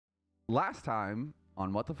Last time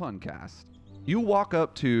on What the Fun Cast, you walk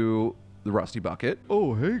up to the Rusty Bucket.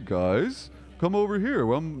 Oh, hey guys, come over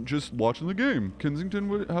here. I'm just watching the game.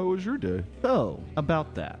 Kensington, how was your day? So,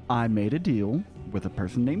 about that, I made a deal with a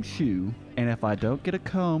person named Shoo, and if I don't get a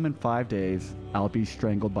comb in 5 days, I'll be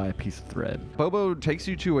strangled by a piece of thread. Bobo takes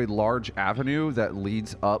you to a large avenue that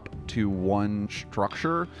leads up to one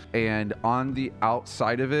structure, and on the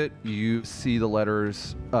outside of it, you see the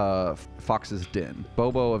letters Fox's Den.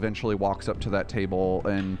 Bobo eventually walks up to that table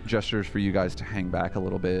and gestures for you guys to hang back a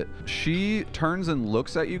little bit. She turns and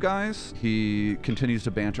looks at you guys. He continues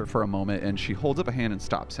to banter for a moment, and she holds up a hand and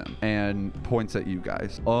stops him and points at you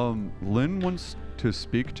guys. Lynn wants to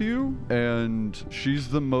speak to you, and she's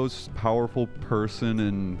the most powerful person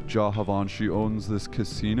in Jahavan. She owns this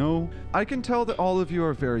casino. I can tell that all of you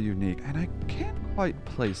are very unique, and I can't quite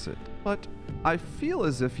place it, but I feel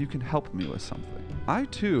as if you can help me with something. I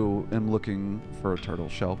too am looking for a turtle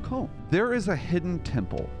shell comb. There is a hidden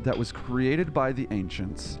temple that was created by the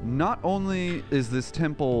ancients. Not only is this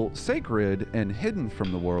temple sacred and hidden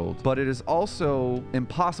from the world, but it is also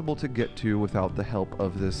impossible to get to without the help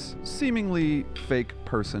of this seemingly fake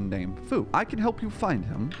person named Fu. I can help you find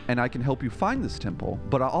him, and I can help you find this temple,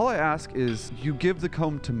 but all I ask is you give the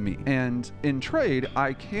comb to me, and in trade,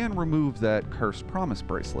 I can remove that cursed promise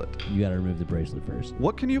bracelet. You gotta remove the bracelet first.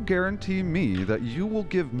 What can you guarantee me that you will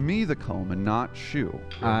give me the comb and not Shoo?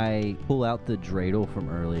 I pull out the dreidel from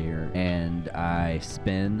earlier and I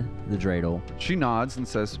spin the dreidel. She nods and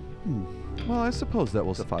says, well, I suppose that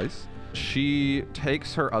will suffice. She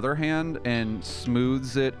takes her other hand and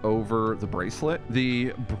smooths it over the bracelet.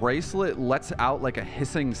 The bracelet lets out like a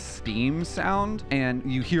hissing steam sound, and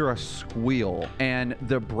you hear a squeal, and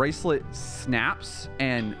the bracelet snaps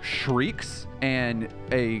and shrieks, and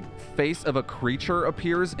a face of a creature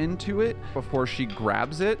appears into it before she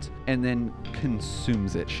grabs it and then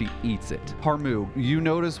consumes it. She eats it. Harmu, you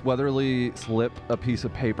notice Weatherly slip a piece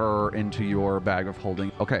of paper into your bag of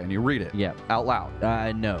holding. Okay, and you read it. Yep. Out loud.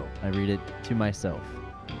 No. I read it to myself.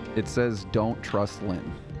 It says, don't trust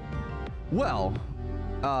Lynn. Well,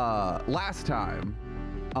 last time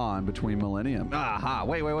on Between Millennium. Aha,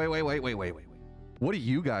 wait. What do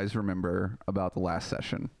you guys remember about the last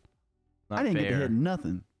session? I didn't get to hit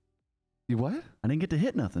nothing. You what? I didn't get to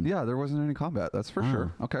hit nothing. Yeah, there wasn't any combat, that's for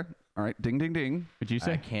sure. Okay. All right. Ding, ding, ding. What'd you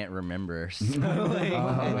say? I can't remember. So I'm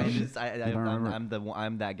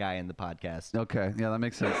that guy in the podcast. Okay. Yeah, that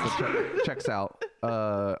makes sense. That checks out.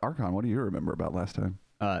 Archon, what do you remember about last time?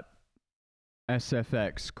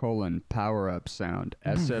 SFX : power up sound.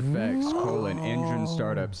 SFX : engine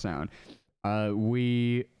startup sound.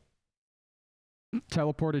 We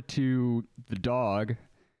teleported to the dog.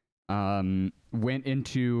 Went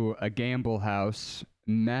into a gamble house,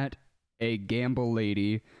 met a gamble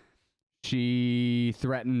lady. She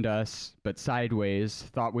threatened us, but sideways,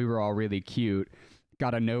 thought we were all really cute.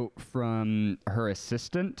 Got a note from her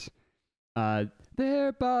assistant.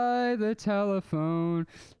 There by the telephone,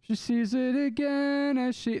 she sees it again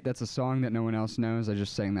as she... That's a song that no one else knows. I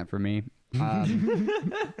just sang that for me.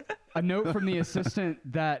 A note from the assistant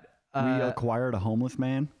that... we acquired a homeless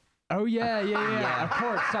man. Oh, yeah. Of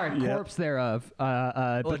course. Sorry, corpse thereof.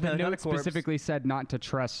 But the note specifically said not to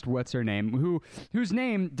trust what's her name, whose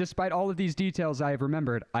name, despite all of these details I have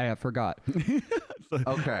remembered, I have forgot.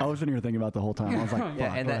 Okay. I was sitting here thinking about the whole time. I was like,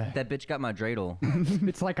 yeah, and that bitch got my dreidel.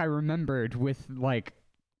 It's like I remembered with like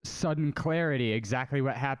sudden clarity exactly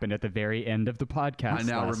what happened at the very end of the podcast. I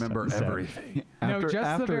now remember everything. No, just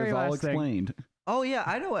after the very it's all last thing. explained. Oh, yeah,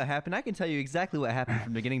 I know what happened. I can tell you exactly what happened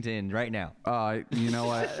from beginning to end right now. You know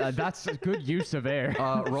what? That's a good use of air.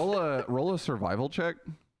 Roll a survival check.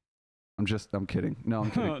 I'm kidding. No,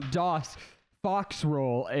 I'm kidding. DOS. Fox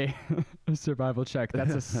roll a survival check.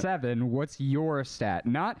 That's a 7. What's your stat?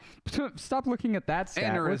 Stop looking at that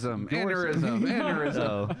stat. Aneurysm.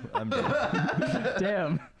 Oh, I'm dead.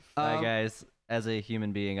 Damn. Hi, guys. As a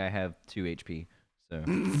human being, I have 2 HP.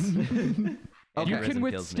 So You can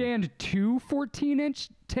withstand 2 14-inch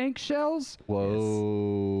tank shells?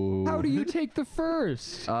 Whoa. How do you take the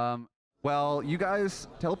first? Well, you guys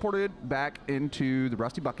teleported back into the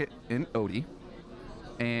Rusty Bucket in Odie,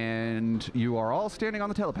 and you are all standing on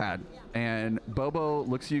the telepad. And Bobo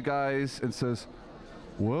looks at you guys and says,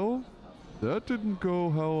 well, that didn't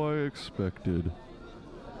go how I expected.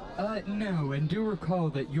 No, and do recall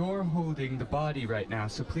that you're holding the body right now,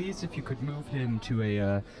 so please, if you could move him to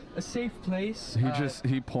a safe place.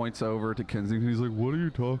 He points over to Kensington. He's like, what are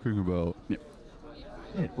you talking about? Yeah.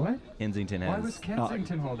 What? Kensington has... Why was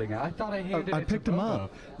Kensington holding it? I thought I handed it to Bobo. I picked him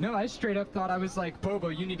up. No, I straight up thought I was like, Bobo,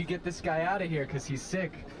 you need to get this guy out of here because he's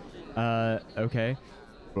sick. Okay.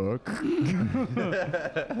 Fuck.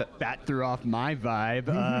 That threw off my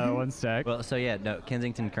vibe. One sec. Well, so yeah, no.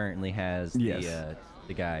 Kensington currently has Yes.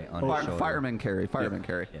 the guy on his shoulder. Fireman carry. Fireman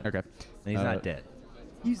carry. Yeah. Okay. And he's not dead.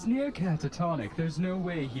 He's near catatonic. There's no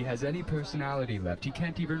way he has any personality left. He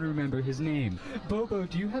can't even remember his name. Bobo,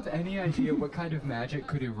 do you have any idea what kind of magic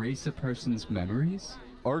could erase a person's memories?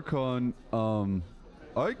 Archon,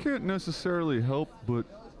 I can't necessarily help, but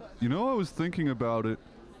I was thinking about it.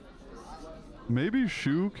 Maybe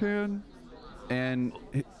Shoo can? And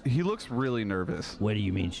he looks really nervous. What do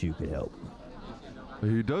you mean Shoo could help?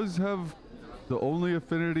 He does have the only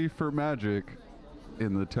affinity for magic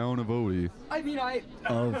in the town of Odie. I mean,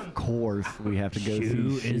 Of course, we have to go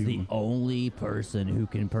Shoo see is Shoo. the only person who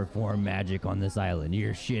can perform magic on this island.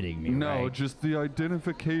 You're shitting me, No, right? just the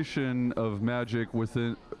identification of magic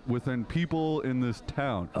within people in this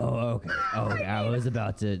town. Oh, okay. Oh, I was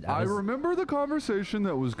about to. I remember the conversation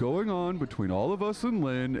that was going on between all of us and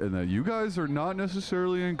Lynn, and that you guys are not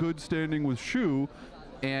necessarily in good standing with Shoo.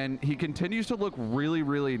 And he continues to look really,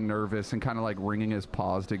 really nervous and kind of like wringing his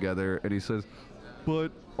paws together. And he says,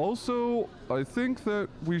 But also, I think that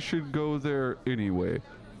we should go there anyway.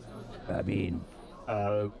 I mean,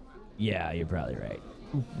 yeah, you're probably right.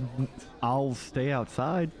 I'll stay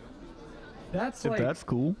outside that's if like... that's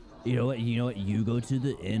cool. You know what? You go to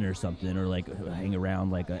the inn or something, or like hang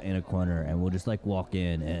around like in a corner, and we'll just like walk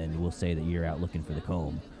in, and we'll say that you're out looking for the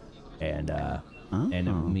comb, and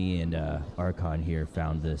me and Archon here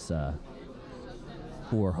found this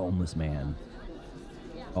poor homeless man,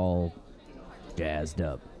 all jazzed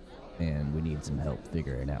up, and we need some help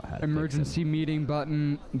figuring out how to Emergency meeting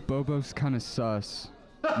button. Bobo's kind of sus.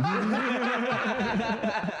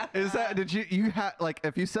 "Is that? Did you had like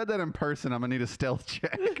if you said that in person, I'm gonna need a stealth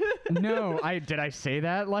check." No, did I say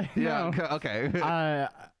that? Like, Yeah. no. Okay.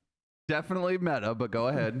 Definitely meta, but go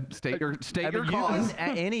ahead. State your You cause. can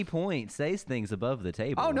at any point say things above the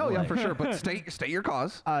table. Oh no, yeah, Like- for sure. But state your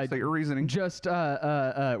cause. State your reasoning. Just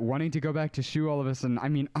wanting to go back to Shoo all of a sudden. I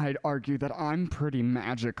mean, I'd argue that I'm pretty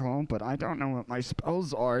magical, but I don't know what my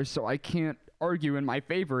spells are, so I can't argue in my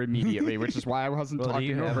favor immediately, which is why I wasn't Well, do talking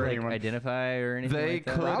you have over like anyone. identify or anything They like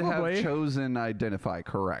that? could Probably. have chosen identify.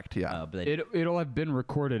 Correct. Yeah. But they, It'll have been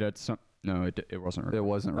recorded at some. No, it wasn't recorded. It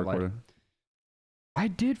wasn't I lied. recorded. I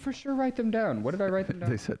did for sure write them down. What did I write them They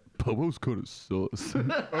down? said Bobo's kind of sus.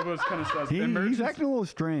 Bobo's kind of sus. He's acting a little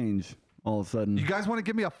strange all of a sudden. You guys want to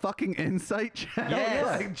give me a fucking insight check? Yes.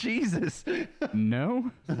 Like, Jesus. No.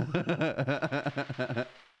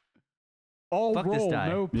 All Fuck this roll, die.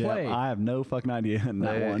 no Yeah, play. I have no fucking idea in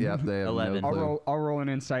that one. Yep, they have 11. no clue. I'll roll an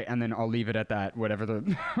insight and then I'll leave it at that, whatever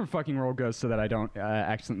the fucking roll goes, so that I don't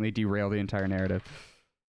accidentally derail the entire narrative.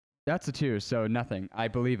 That's a 2, so nothing. I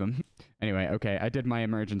believe him. Anyway, okay, I did my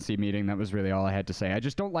emergency meeting. That was really all I had to say. I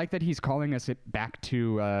just don't like that he's calling us back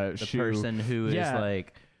to the Shoo. person who is Yeah.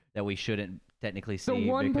 like that we shouldn't technically see. The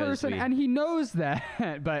one because person, we, and he knows that.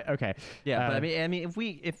 But okay. yeah, but I mean,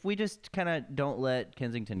 if we just kind of don't let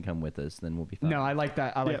Kensington come with us, then we'll be fine. No, I like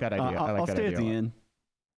that. I like that idea. I like I'll that stay idea at a the lot. end.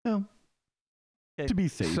 No. Okay. To be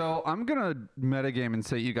safe. So I'm gonna metagame and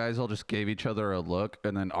say you guys all just gave each other a look,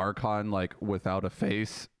 and then Archon, like without a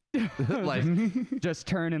face, like Just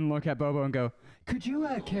turn and look at Bobo and go, Could you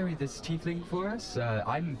carry this tiefling for us?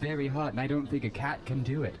 I'm very hot, and I don't think a cat can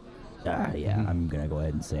do it. Yeah, I'm gonna go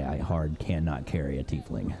ahead and say I hard cannot carry a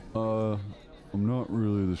tiefling. I'm not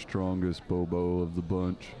really the strongest Bobo of the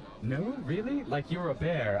bunch. No, really? Like you're a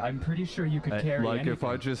bear. I'm pretty sure you could carry Like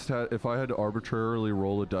anything. if I had to arbitrarily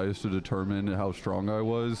roll a dice to determine how strong I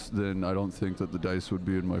was, then I don't think that the dice would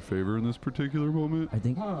be in my favor in this particular moment. I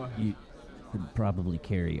think Huh. you could probably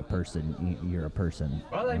carry a person. You're a person.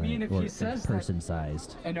 Well, I or- mean, if or he says that-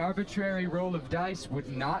 person-sized. An arbitrary roll of dice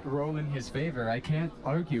would not roll in his favor. I can't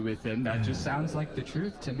argue with him. That just sounds like the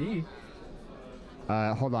truth to me.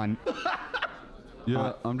 hold on.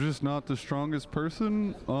 Yeah, I'm just not the strongest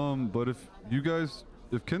person. But if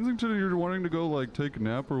Kensington, you're wanting to go like take a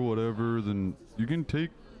nap or whatever, then you can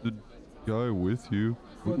take the guy with you.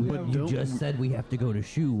 But you just said we have to go to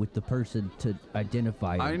Shoo with the person to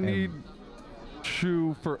identify. I him. need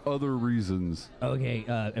Shoo for other reasons. Okay,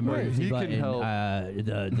 emergency he can button.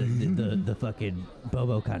 help. The fucking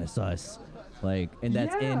Bobo kind of sus. Like, and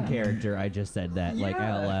that's in Yeah. character. I just said that like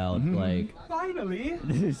out loud. Like, Finally,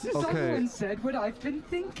 Okay. someone said what I've been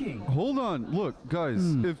thinking. Hold on, look,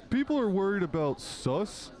 guys. If people are worried about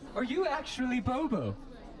sus, Are you actually Bobo?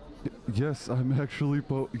 yes, I'm actually.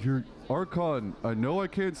 You're Archon. I know I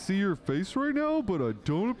can't see your face right now, but I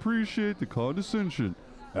don't appreciate the condescension.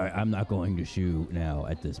 all right, I'm not going to Shoo now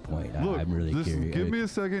at this point. Look, I'm really curious. give me a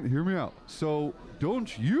second. Hear me out. So,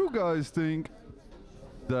 don't you guys think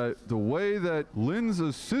that the way that Lynn's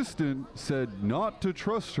assistant said not to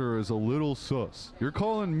trust her is a little sus. You're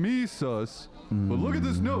calling me sus, but look at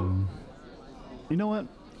this note. You know what?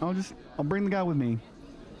 I'll bring the guy with me.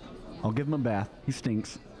 I'll give him a bath. He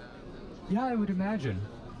stinks. Yeah, I would imagine.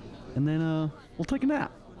 And then we'll take a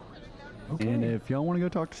nap. Okay. And if y'all want to go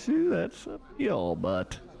talk to Shoo, that's up to y'all,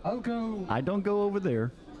 but I'll go. I don't go over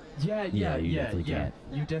there Yeah, you definitely can't.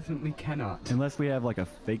 You definitely cannot. unless we have like a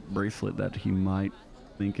fake bracelet that he might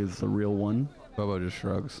think is the real one. Bobo just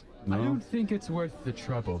shrugs. I don't think it's worth the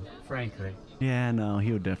trouble, frankly. Yeah, no,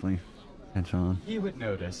 he would definitely catch on. He would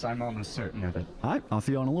notice. I'm almost certain of it. All right, I'll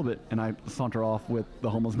see you in a little bit. And I saunter off with the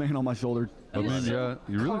homeless man on my shoulder. He's Yeah,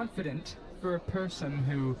 you really. confident for a person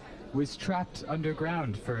who was trapped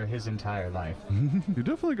underground for his entire life. You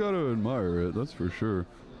definitely got to admire it, that's for sure.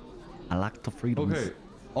 I like the freedoms. Okay.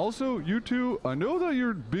 Also, you two, I know that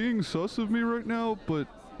you're being sus of me right now, but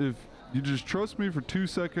if you just trust me for 2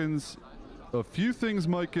 seconds, a few things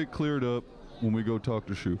might get cleared up when we go talk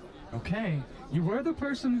to Shoo. Okay, you were the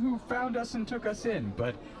person who found us and took us in,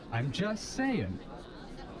 but I'm just saying.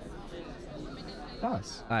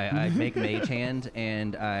 Us. I make mage hand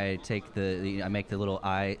and I take I make the little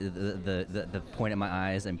eye, the point at my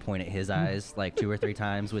eyes and point at his eyes like 2 or 3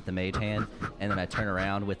 times with the mage hand, and then I turn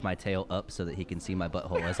around with my tail up so that he can see my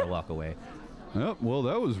butthole as I walk away. Yep, well,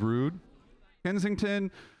 that was rude.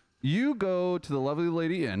 Kensington, you go to the Lovely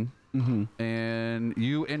Lady Inn, and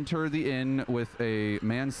you enter the inn with a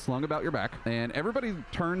man slung about your back, and everybody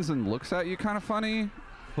turns and looks at you kind of funny,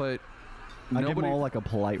 but I give nobody. them all like a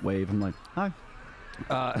polite wave. I'm like, hi.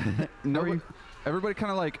 Everybody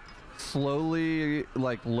kind of like slowly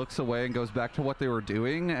like looks away and goes back to what they were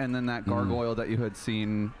doing, and then that gargoyle that you had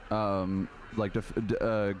seen like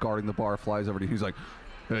guarding the bar flies over to you. He's like,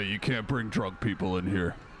 Hey, you can't bring drunk people in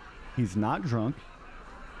here. He's not drunk.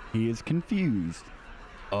 He is confused.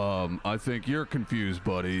 I think you're confused,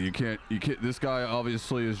 buddy. You can't, this guy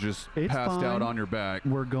obviously is just It's passed out fine. on your back.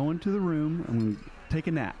 We're going to the room and take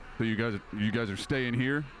a nap. So you guys are staying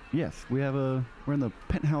here? Yes, we're in the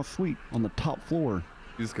penthouse suite on the top floor.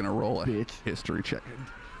 he's gonna roll a Bitch. history check.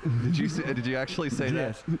 Did you actually say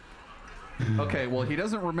Yes. that? Okay, well he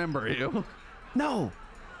doesn't remember you. No.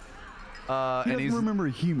 He And doesn't he's remember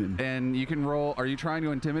a human. and you can roll. Are you trying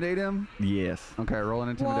to intimidate him? Yes. Okay, roll an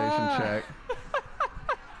intimidation check.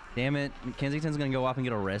 Damn it, Kensington's gonna go off and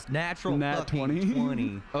get arrested. Natural Nat fucking 20.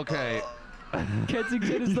 20. Okay.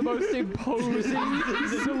 Kensington is the most imposing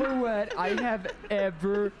silhouette I have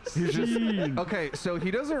ever seen. Okay, so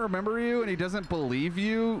he doesn't remember you and he doesn't believe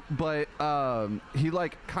you, but he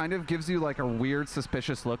like kind of gives you like a weird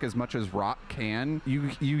suspicious look as much as Rock can. You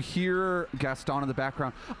hear Gaston in the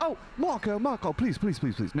background. Oh, Marco, please.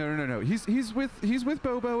 No. He's with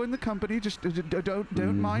Bobo in the company. Just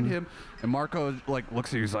don't mind him. And Marco like looks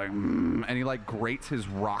at you, he's like, and he like grates his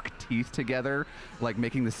rock teeth together, like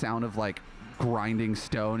making the sound of like grinding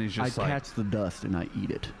stone. He's I just like, catch the dust and I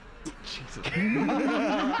eat it. Is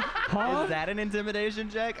that an intimidation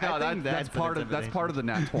check? no, I think that's part of the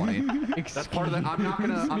nat 20. That's part of the. I'm not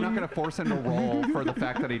gonna force him to roll for the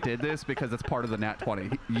fact that he did this because it's part of the nat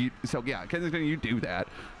 20. So yeah, Kensington, you do that.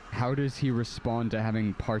 How does he respond to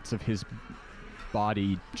having parts of his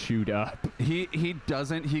body chewed up? He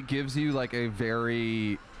doesn't. He gives you like a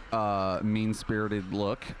very mean-spirited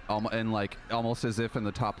look, and like almost as if in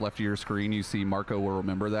the top left of your screen you see Marco will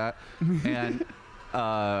remember that, and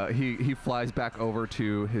he flies back over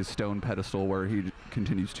to his stone pedestal where he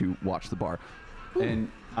continues to watch the bar. Ooh.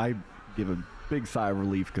 And I give a big sigh of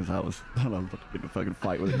relief because I was about to get in a fucking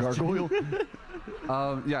fight with a gargoyle.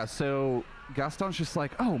 yeah, so Gaston's just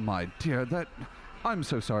like, oh my dear, I'm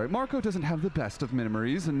so sorry. Marco doesn't have the best of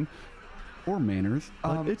memories, and Or manners,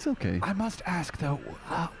 but it's okay. I must ask though,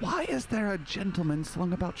 why is there a gentleman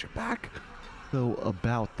slung about your back? So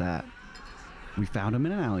about that, we found him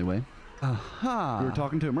in an alleyway. Aha. We were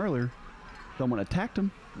talking to him earlier. Someone attacked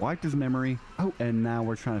him, wiped his memory. Oh, and now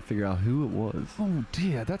we're trying to figure out who it was. Oh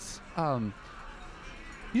dear, that's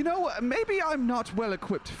you know, maybe I'm not well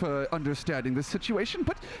equipped for understanding this situation,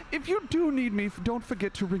 but if you do need me, don't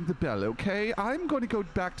forget to ring the bell, okay? I'm going to go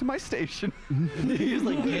back to my station. He's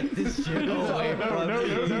like, get this shit away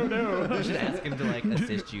from me. No. You should ask him to like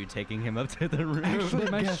assist you taking him up to the room. Actually,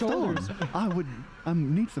 my shoulders. I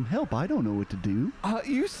need some help. I don't know what to do.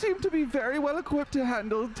 You seem to be very well equipped to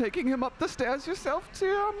handle taking him up the stairs yourself,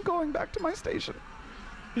 too. I'm going back to my station.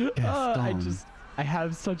 Gaston. I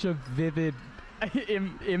have such a vivid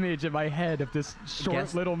image in my head of this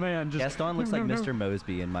short little man. Just Gaston looks like Mr.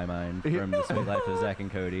 Mosby in my mind from The Sweet Life of Zack and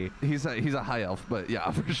Cody. He's a high elf, but yeah,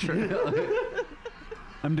 for sure.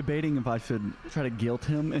 I'm debating if I should try to guilt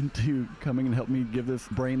him into coming and help me give this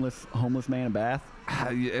brainless homeless man a bath.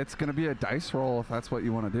 It's gonna be a dice roll if that's what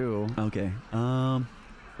you want to do. Okay.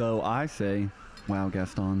 So I say, wow,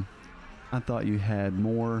 Gaston, I thought you had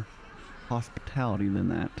more hospitality than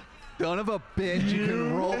that. Son of a bitch, you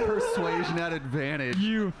can roll persuasion at advantage.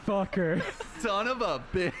 You fucker. Son of a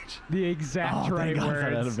bitch. The exact right thank God for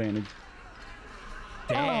that words. advantage.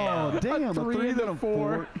 Damn. Oh, damn. A 3 and then a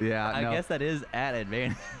 4. Yeah, I guess that is at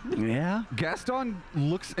advantage. Yeah. Gaston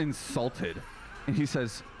looks insulted, and he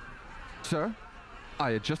says, "Sir,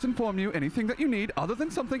 I had just informed you anything that you need other than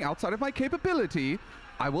something outside of my capability,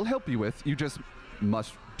 I will help you with. You just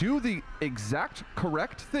must do the exact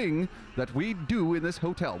correct thing that we do in this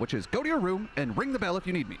hotel, which is go to your room and ring the bell if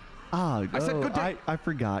you need me." I said good day. I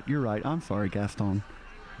forgot. You're right. I'm sorry, Gaston.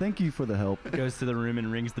 Thank you for the help. Goes to the room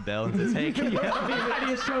and rings the bell and says, "Hey, can you help me?"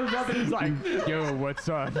 He shows up and he's like, yo, what's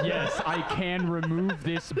up? Yes, I can remove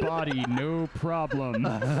this body, no problem.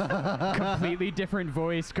 Completely different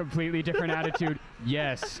voice, completely different attitude.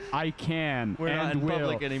 Yes, I can. We're not and in will.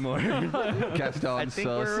 public anymore. Gaston I think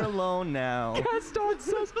we're alone now. Gaston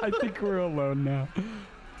says, I think we're alone now.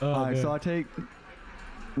 Oh, All right, man. so I take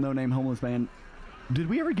no name homeless man. Did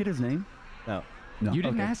we ever get his name? No. No. You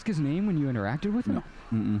didn't Okay. ask his name when you interacted with him? No.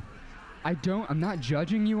 Mm-mm. I'm not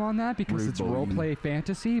judging you on that because Rude it's boy. roleplay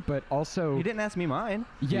fantasy, but also... He didn't ask me mine.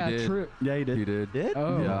 Yeah, did. true. Yeah, he did. He did. Did?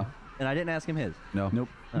 Oh. Yeah. And I didn't ask him his. No. Nope.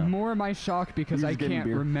 Oh. More am I shocked because He I just gave me can't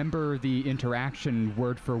beer. remember the interaction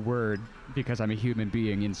word for word because I'm a human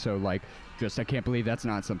being, and so I can't believe that's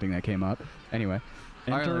not something that came up. Anyway,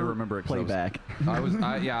 I only remember it 'cause playback. I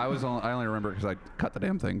only remember because I cut the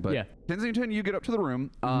damn thing. But Yeah. Kensington, you get up to the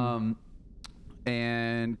room,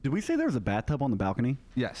 and Did we say there was a bathtub on the balcony?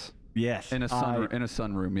 yes, Yes. in a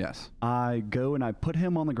sunroom, yes. I go and I put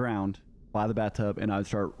him on the ground by the bathtub, and I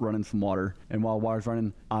start running some water. And while water's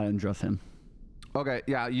running, I undress him. Okay,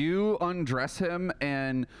 yeah, you undress him,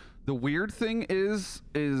 and the weird thing is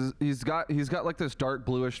he's got like this dark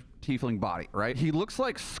bluish tiefling body, right? He looks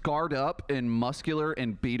like scarred up and muscular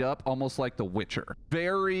and beat up, almost like the Witcher.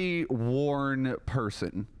 Very worn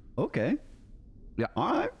person. Okay. Yeah.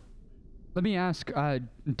 All right. let me ask,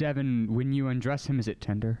 Devin, when you undress him, is it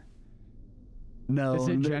tender? No. Is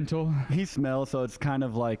it gentle? He smells, so it's kind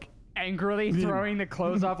of like... Angrily throwing the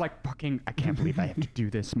clothes off like, fucking, I can't believe I have to do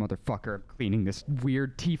this, motherfucker. I'm cleaning this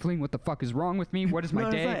weird tiefling. What the fuck is wrong with me? What is my No,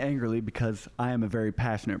 it's not day? angrily because I am a very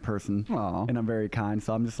passionate person. Aw. And I'm very kind,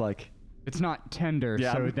 so I'm just like... It's not tender,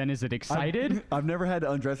 Yeah, so I'm- then is it excited? I've never had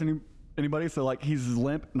to undress anybody, so like he's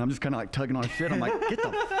limp, and I'm just kind of like tugging on his shit. I'm like, get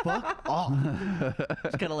the fuck off.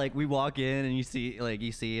 It's kind of like we walk in and you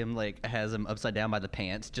see him like has him upside down by the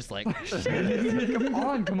pants, just like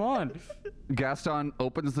Come on. Gaston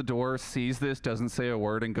opens the door, sees this, doesn't say a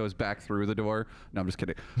word, and goes back through the door. No, I'm just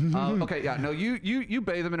kidding. Okay, yeah, no, you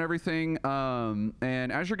bathe him and everything,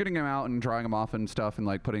 and as you're getting him out and drying him off and stuff, and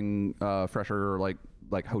like putting fresher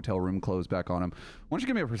like hotel room clothes back on him, why don't you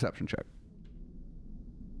give me a perception check?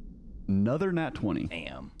 Another nat 20.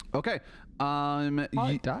 damn. Okay.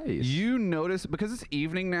 Dice. You notice because it's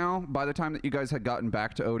evening now. By the time that you guys had gotten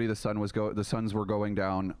back to Odie, the suns were going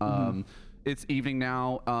down. It's evening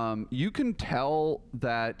now. You can tell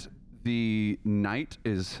that the night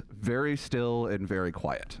is very still and very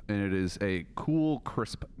quiet, and it is a cool,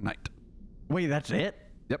 crisp night. Wait, that's it?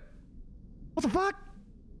 Yep. What the fuck?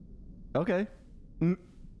 Okay.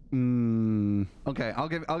 Okay, I'll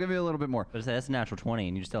give you a little bit more. But that's a natural 20,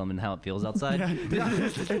 and you just tell him how it feels outside.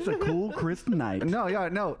 It's a cool, crisp night.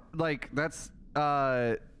 No, like that's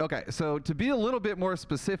okay. So to be a little bit more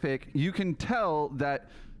specific, you can tell that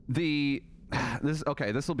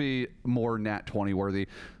this will be more nat 20 worthy.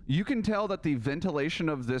 You can tell that the ventilation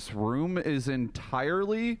of this room is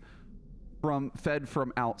entirely fed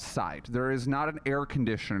from outside. There is not an air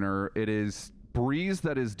conditioner. It is breeze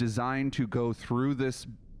that is designed to go through this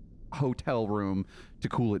hotel room to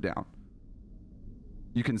cool it down.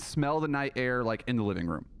 You can smell the night air like in the living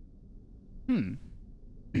room.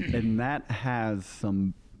 And that has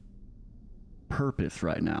some purpose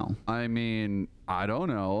right now. I mean, I don't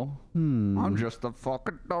know. I'm just a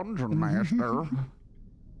fucking dungeon master.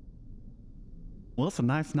 Well, it's a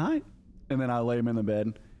nice night. And then I lay him in the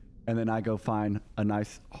bed, and then I go find a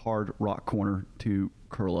nice hard rock corner to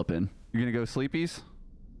curl up in. You're gonna go sleepies?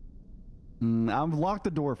 I've locked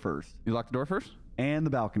the door first, You lock the door first? and the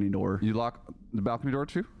balcony door. You lock the balcony door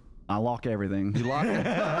too? I lock everything. You lock it?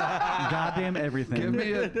 Goddamn everything. Give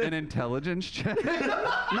me an intelligence check.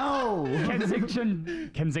 No!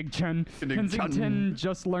 Kensington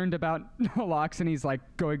just learned about locks and he's like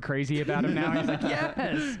going crazy about him now. He's like,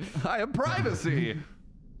 yes. I have privacy.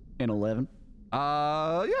 An 11.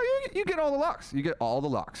 Yeah, you get all the locks. You get all the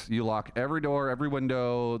locks. You lock every door, every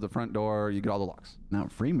window, the front door. You get all the locks. Now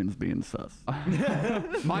Freeman's being sus.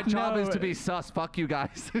 My job is to be sus. Fuck you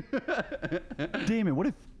guys. Damn it, what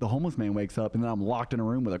if the homeless man wakes up and then I'm locked in a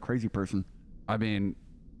room with a crazy person? I mean,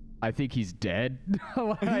 I think he's dead.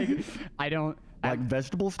 Like, I don't. Like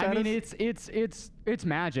vegetable status? I mean, it's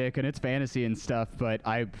magic and it's fantasy and stuff, but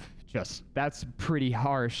that's pretty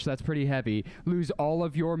harsh. That's pretty heavy. Lose all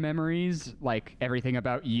of your memories, like everything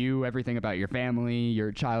about you, everything about your family,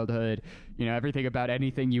 your childhood, everything about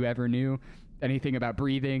anything you ever knew, anything about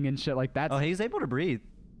breathing and shit like that. Oh, he's able to breathe.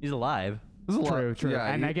 He's alive. True.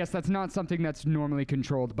 Yeah, and I guess that's not something that's normally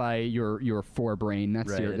controlled by your forebrain.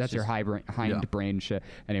 That's Right, your your hind brain shit.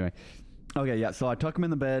 Anyway. Okay, yeah, so I tuck him in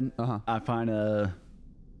the bed. Uh-huh. I find a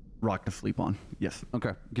rock to sleep on. Yes.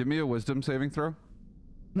 okay. Give me a wisdom saving throw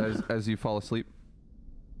as you fall asleep.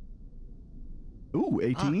 Ooh,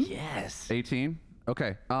 18? Yes. 18.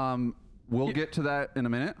 Okay. We'll get to that in a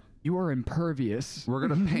minute. You are impervious. We're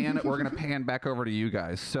gonna pan. We're gonna pan back over to you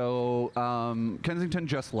guys. So Kensington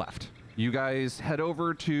just left. You guys head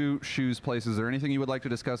over to Shoo's place. Is there anything you would like to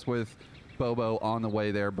discuss with Bobo on the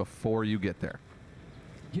way there before you get there?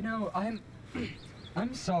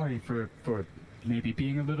 I'm sorry for maybe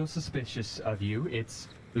being a little suspicious of you. Is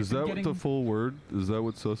that what the full word? Is that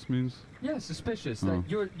what sus means? Yeah, suspicious Oh.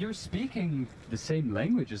 that you're speaking the same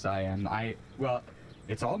language as I am. Well,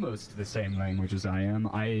 it's almost the same language as I am.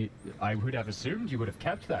 I would have assumed you would have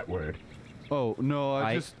kept that word. Oh no,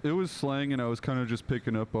 it was slang, and I was kind of just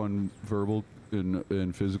picking up on verbal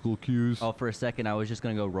and physical cues. Oh, for a second, I was just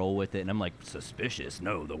gonna go roll with it, and I'm like, suspicious?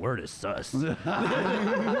 No, the word is sus.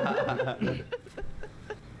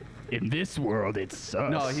 In this world, it's sus.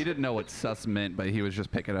 No, he didn't know what sus meant, but he was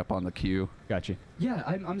just picking up on the cue. Gotcha. Yeah,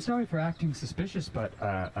 I'm sorry for acting suspicious, but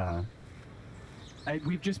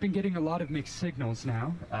we've just been getting a lot of mixed signals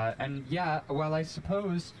now. And yeah, well, I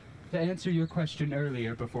suppose to answer your question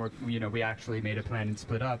earlier before we actually made a plan and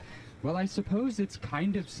split up. Well, I suppose it's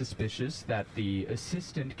kind of suspicious that the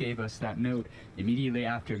assistant gave us that note immediately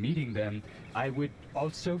after meeting them. I would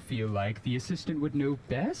also feel like the assistant would know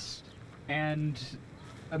best, and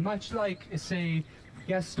much like, say,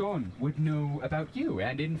 Gaston would know about you,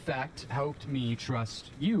 and in fact helped me trust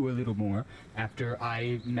you a little more after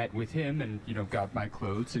I met with him and, got my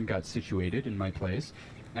clothes and got situated in my place.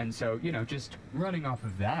 And so, just running off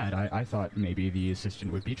of that, I thought maybe the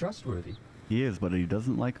assistant would be trustworthy. He is, but he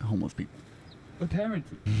doesn't like homeless people.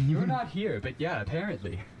 Apparently. You're not here, but yeah,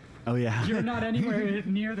 apparently. Oh, yeah. You're not anywhere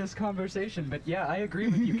near this conversation, but yeah, I agree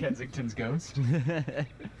with you, Kensington's ghost.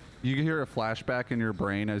 You can hear a flashback in your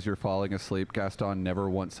brain as you're falling asleep. Gaston never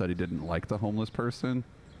once said he didn't like the homeless person.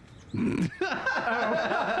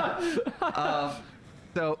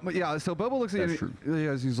 So Bobo looks at That's you. true.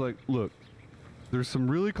 Yes, he's like, look, there's some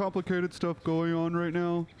really complicated stuff going on right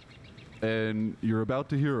now, and you're about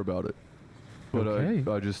to hear about it. But Okay.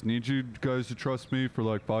 I just need you guys to trust me for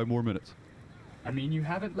like 5 more minutes. I mean, you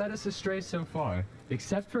haven't led us astray so far,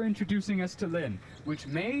 except for introducing us to Lynn, which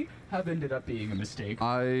may have ended up being a mistake.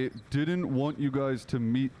 I didn't want you guys to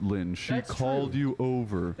meet Lynn. She That's called true. you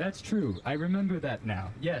over. That's true. I remember that now.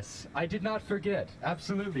 Yes, I did not forget.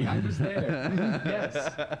 Absolutely, I was there.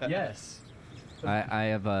 Yes. I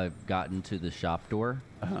have gotten to the shop door,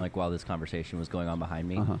 like while this conversation was going on behind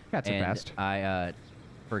me. That's a and fast. I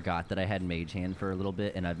forgot that I had mage hand for a little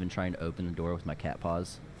bit, and I've been trying to open the door with my cat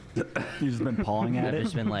paws. You've just been pawing at I've it?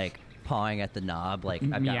 just been like pawing at the knob, like I've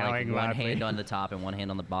got like Meowing one loudly. hand on the top and one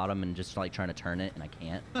hand on the bottom, and just like trying to turn it, and I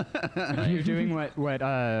can't. You're doing what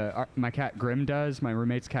my cat Grim does, my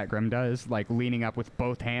roommate's cat Grim does, like leaning up with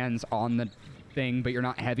both hands on the thing, but you're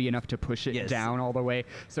not heavy enough to push it Yes. down all the way.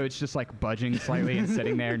 So it's just like budging slightly and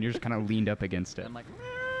sitting there, and you're just kind of leaned up against it. I'm like,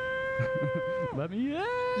 Let me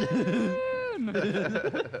in.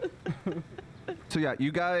 So yeah,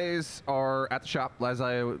 you guys are at the shop. As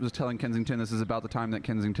I was telling Kensington, this is about the time that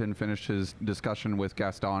Kensington finished his discussion with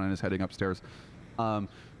Gaston and is heading upstairs.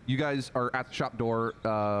 You guys are at the shop door.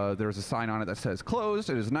 There's a sign on it that says closed.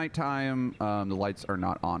 It is nighttime. The lights are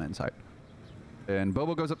not on inside. And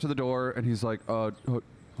Bobo goes up to the door and he's like,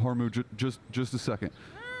 Harmu, just a second.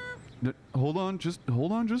 Hold on, just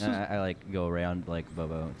I like go around like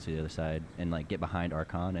Bobo to the other side and like get behind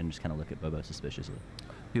Archon and just kind of look at Bobo suspiciously.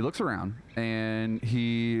 He looks around and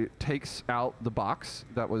he takes out the box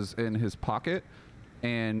that was in his pocket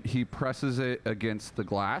and he presses it against the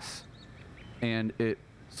glass and it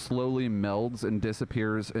slowly melds and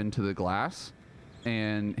disappears into the glass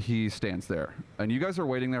and he stands there. And you guys are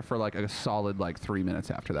waiting there for like a solid like 3 minutes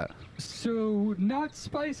after that. So, not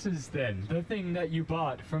spices then, the thing that you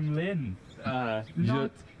bought from Lynn.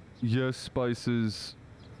 Not yes, spices,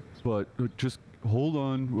 but just hold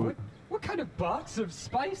on. What kind of box of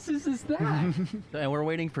spices is that? And we're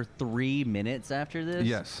waiting for 3 minutes after this.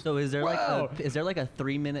 Yes. So is there like a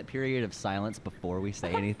 3-minute period of silence before we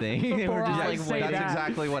say anything? And Before we're just I like, say waiting. That's that.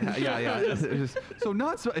 exactly what. So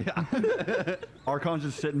not so. Yeah. Archon's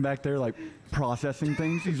just sitting back there, like, processing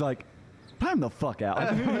things. He's like, time the fuck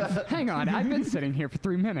out. Hang on, I've been sitting here for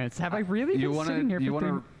 3 minutes. Have I really You been want sitting here to? for You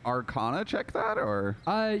 3 want to Arcana check that or?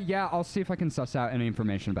 Yeah, I'll see if I can suss out any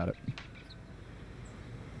information about it.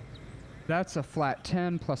 That's a flat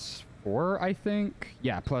 10 plus 4, I think.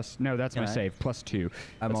 Yeah, plus, no, that's Can my I? save, plus 2.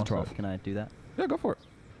 I'm That's a also. 12. Can I do that? Yeah, go for it.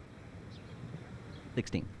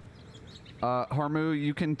 16. Harmu,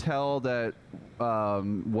 you can tell that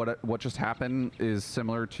what just happened is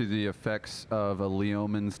similar to the effects of a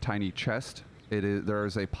Leoman's tiny chest. There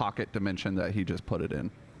is a pocket dimension that he just put it in,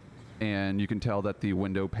 and you can tell that the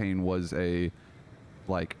window pane was the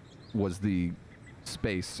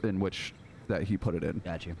space in which that he put it in.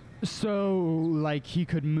 Got you. So, like, he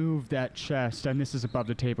could move that chest, and this is above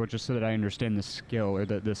the table just so that I understand the skill or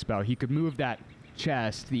the spell. He could move that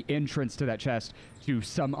chest, the entrance to that chest, to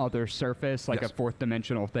some other surface, like Yes. a fourth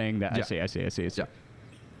dimensional thing. That Yeah. I see. Yeah.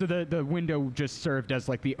 So the window just served as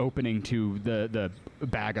like the opening to the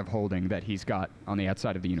bag of holding that he's got on the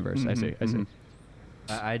outside of the universe. I see.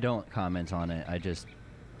 I don't comment on it. I just.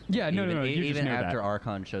 Yeah, no. You Even just know after that.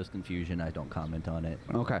 Archon shows confusion, I don't comment on it.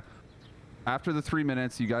 Okay. After the 3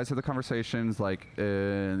 minutes, you guys have the conversations, like,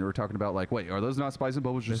 and we're talking about, like, wait, are those not spice and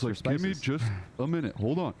bubbles? Just Those like, are give me spices. just a minute.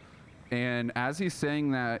 Hold on. And as he's saying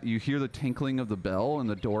that, you hear the tinkling of the bell and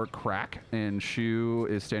the door crack, and Shoo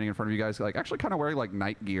is standing in front of you guys, like, actually kind of wearing, like,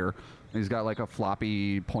 night gear. And he's got, like, a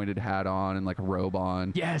floppy pointed hat on and, like, a robe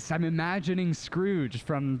on. Yes, I'm imagining Scrooge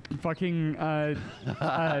from fucking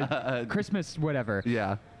Christmas, whatever.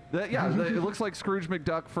 Yeah. It looks like Scrooge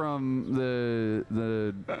McDuck from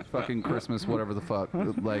the fucking Christmas, whatever the fuck.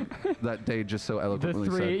 Like, that day just so eloquently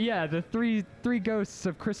said. The three ghosts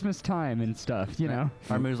of Christmas time and stuff, you know.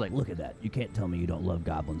 Harmu's like, Look at that. You can't tell me you don't love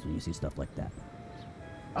goblins when you see stuff like that.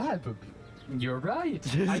 You're right.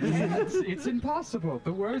 I can't. It's impossible.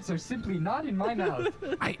 The words are simply not in my mouth.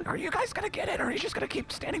 Are you guys gonna get it, or are you just gonna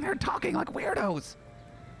keep standing there talking like weirdos?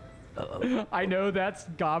 I know that's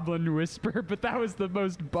goblin whisper, but that was the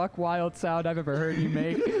most buck wild sound I've ever heard you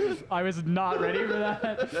make. I was not ready for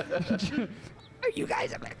that. You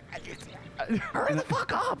guys, hurry the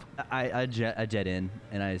fuck up! I jet in,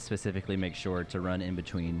 and I specifically make sure to run in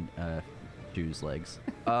between Shoo's legs.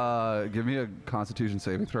 Give me a Constitution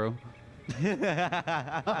saving throw. And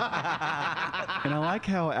I like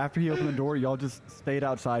how after he opened the door, y'all just stayed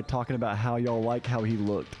outside talking about how y'all like how he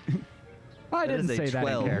looked. I That is didn't a say that in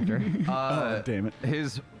 12. character. Oh, damn it.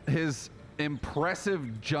 His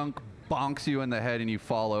impressive junk bonks you in the head and you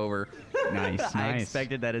fall over. Nice. I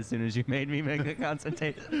expected that as soon as you made me make a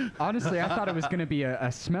concentration. Honestly, I thought it was going to be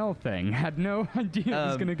a smell thing. Had no idea it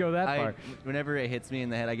was going to go that far. Whenever it hits me in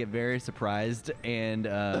the head, I get very surprised, and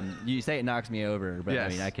you say it knocks me over, but Yes.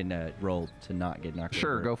 I mean, I can roll to not get knocked over.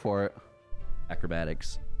 Sure, go for it.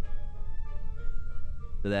 Acrobatics.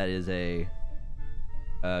 So that is a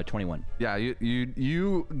 21. Yeah,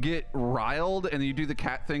 you get riled and you do the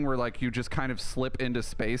cat thing where like you just kind of slip into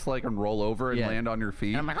space like and roll over and Yeah. land on your feet.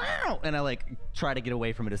 And I'm like, "Ow!" And I like try to get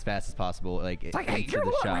away from it as fast as possible, like It's like, hey, into you're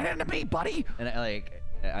the the one shop. right into me, buddy. And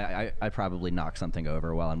I probably knock something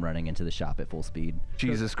over while I'm running into the shop at full speed.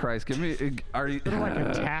 Jesus Christ, give me. Are you like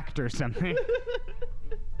attacked or something.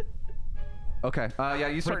 Okay. Yeah,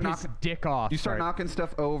 you start Rip his knocking. dick off. You start Sorry. knocking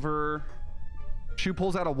stuff over. Shoo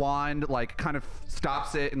pulls out a wand, like kind of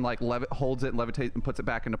stops it and like holds it and levitates and puts it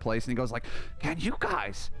back into place. And he goes like, "Can you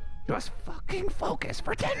guys just fucking focus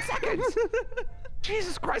for 10 seconds?"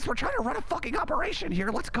 Jesus Christ, we're trying to run a fucking operation here.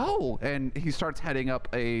 Let's go. And he starts heading up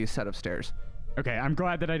a set of stairs. Okay, I'm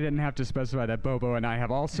glad that I didn't have to specify that Bobo and I have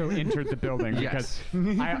also entered the building Yes.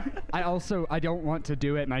 because I don't want to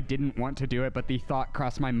do it and I didn't want to do it, but the thought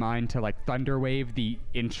crossed my mind to like thunderwave the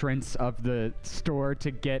entrance of the store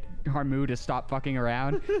to get Harmu to stop fucking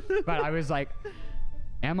around. But I was like,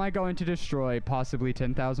 am I going to destroy possibly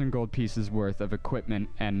 10,000 gold pieces worth of equipment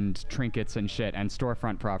and trinkets and shit and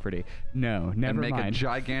storefront property? No, never And make mind. a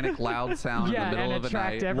gigantic loud sound Yeah, in the middle and of the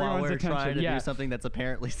attract night. everyone's While we're attention. trying to Yeah. do something that's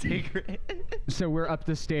apparently sacred. So we're up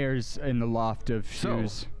the stairs in the loft of So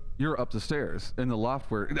Shoes. you're up the stairs in the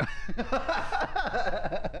loft where.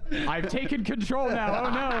 I've taken control now. Oh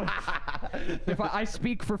no! If I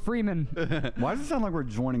speak for Freeman. Why does it sound like we're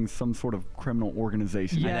joining some sort of criminal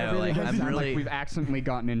organization? Yeah, know, it really like, does I'm sound really- like we've accidentally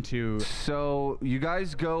gotten into. So you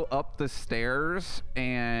guys go up the stairs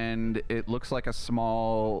and it looks like a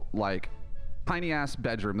small, like tiny ass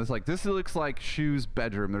bedroom. This looks like Shoo's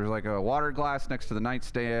bedroom. There's like a water glass next to the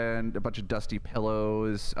nightstand, a bunch of dusty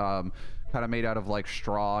pillows, kind of made out of like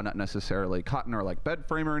straw, not necessarily cotton or like bed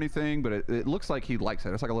frame or anything, but it looks like he likes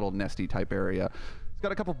it. It's like a little nesty type area. It's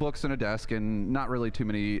got a couple books and a desk and not really too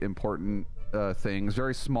many important things.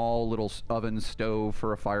 Very small little oven stove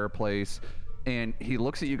for a fireplace. And he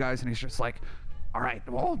looks at you guys and he's just like, all right,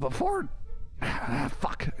 well, before,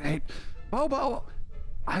 fuck, hey, Bobo,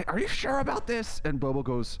 are you sure about this? And Bobo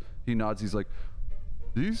goes, he nods, he's like,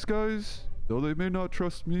 these guys, though they may not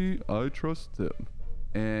trust me, I trust them.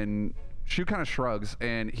 And Shoo kind of shrugs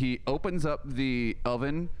and he opens up the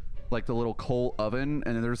oven, like the little coal oven,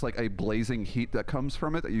 and there's like a blazing heat that comes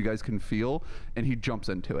from it that you guys can feel, and he jumps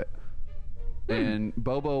into it. And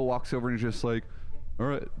Bobo walks over and is just like, all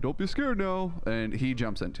right, don't be scared now. And he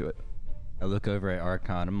jumps into it. I look over at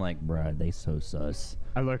Archon. I'm like, Bruh, they so sus.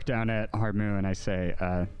 I look down at Harmu and I say,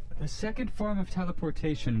 the second form of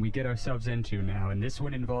teleportation we get ourselves into now, and this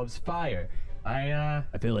one involves fire. I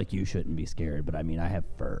feel like you shouldn't be scared, but I mean, I have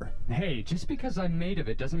fur. Hey, just because I'm made of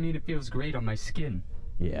it doesn't mean it feels great on my skin.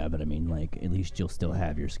 Yeah, but I mean, like, at least you'll still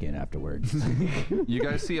have your skin afterwards. You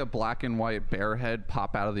guys see a black and white bear head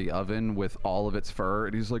pop out of the oven with all of its fur,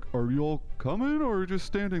 and he's like, are you all coming or just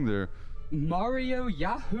standing there? Mario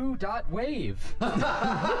Yahoo.wave.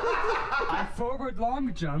 I forward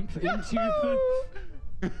long jump into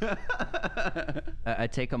I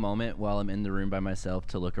take a moment while I'm in the room by myself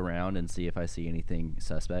to look around and see if I see anything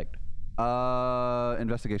suspect.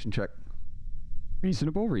 Investigation check.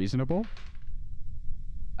 Reasonable.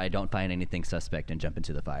 I don't find anything suspect and jump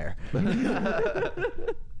into the fire.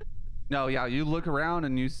 No, yeah, you look around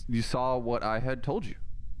and you saw what I had told you.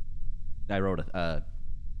 I rolled a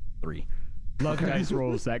 3. Love dice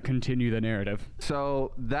rolls that continue the narrative.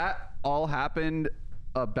 So that all happened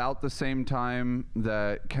about the same time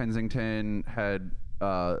that Kensington had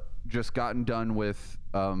just gotten done with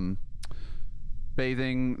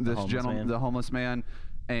bathing this the homeless man.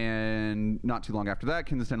 And not too long after that,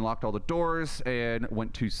 Kensington locked all the doors and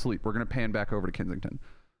went to sleep. We're going to pan back over to Kensington.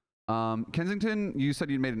 Kensington, you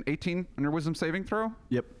said you made an 18 on your wisdom saving throw?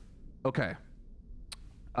 Yep. Okay.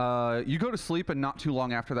 You go to sleep, and not too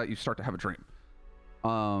long after that, you start to have a dream.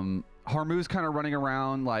 Harmu's kind of running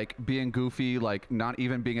around, like, being goofy, like, not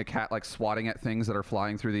even being a cat, like, swatting at things that are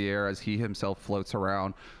flying through the air as he himself floats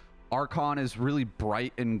around. Archon is really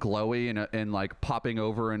bright and glowy and like popping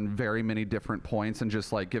over in very many different points and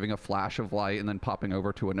just like giving a flash of light and then popping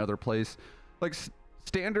over to another place. Like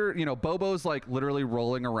standard, you know, Bobo's like literally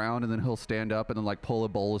rolling around and then he'll stand up and then like pull a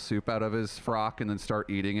bowl of soup out of his frock and then start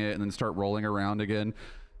eating it and then start rolling around again.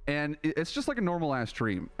 And it's just like a normal ass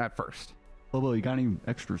dream at first. Bobo, you got any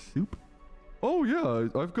extra soup? Oh yeah,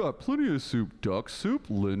 I've got plenty of soup. Duck soup,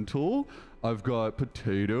 lentil. I've got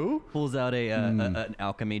potato. Pulls out an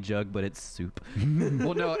alchemy jug, but it's soup.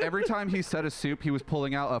 Well, no, every time he said a soup, he was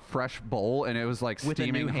pulling out a fresh bowl, and it was like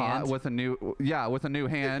steaming hot with a new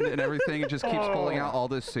hand and everything. It just keeps pulling out all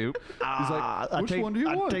this soup. He's like, which one do you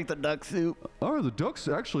want? I'll take the duck soup. Oh, the duck's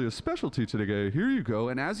actually a specialty today. Here you go.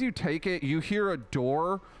 And as you take it, you hear a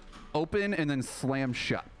door open and then slam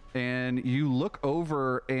shut. And you look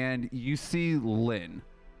over and you see Lynn.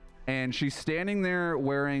 And she's standing there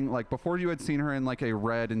wearing, like, before you had seen her in like a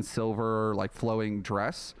red and silver like flowing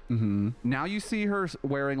dress. Mm-hmm. Now you see her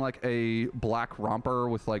wearing like a black romper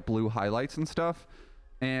with like blue highlights and stuff.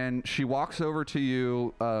 And she walks over to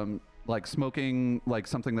you, like smoking like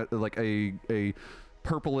something that like a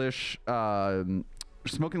purplish,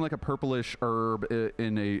 smoking like a purplish herb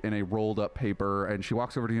in a rolled up paper. And she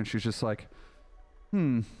walks over to you and she's just like,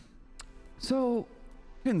 so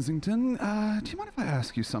Kensington, do you mind if I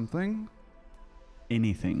ask you something?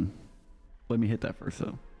 Anything. Let me hit that first,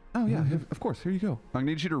 though. Oh, yeah, of course. Here you go. I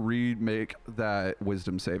need you to make that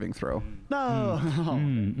wisdom saving throw. No!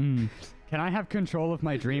 Can I have control of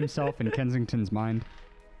my dream self in Kensington's mind?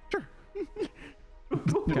 Sure.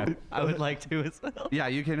 Okay. I would like to as well. Yeah,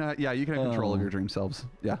 you can have control of your dream selves.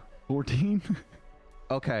 Yeah. 14?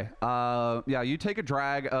 Okay. Yeah, you take a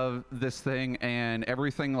drag of this thing and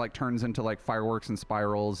everything like turns into like fireworks and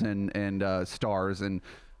spirals and stars and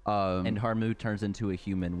Harmu turns into a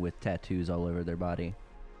human with tattoos all over their body.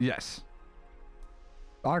 Yes.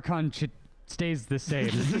 Archon stays the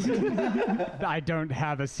same. I don't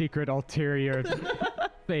have a secret ulterior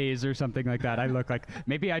phase or something like that. I look like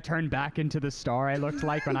maybe I turn back into the star I looked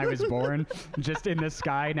like when I was born, just in the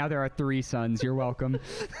sky. Now there are 3 suns. You're welcome.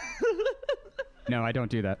 No, I don't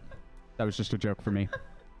do that. That was just a joke for me.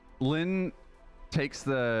 Lynn takes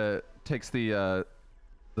the what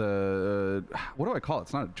do I call it?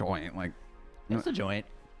 It's not a joint. Like It's a joint.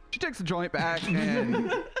 she takes the joint back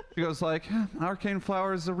and She goes like, arcane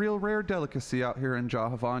flower is a real rare delicacy out here in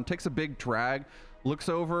Jahavan. Takes a big drag, looks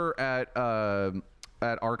over at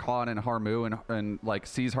Archon and Harmu and like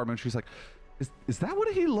sees Harmu. And she's like, is that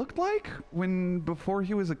what he looked like before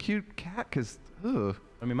he was a cute cat? Because, ugh.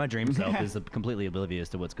 I mean, my dream self is completely oblivious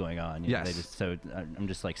to what's going on. You know, Yes. I'm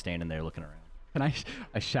just like standing there looking around. And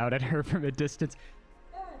I shout at her from a distance.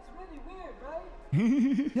 Yeah, it's really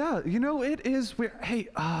weird, right? Yeah, you know, it is weird. Hey,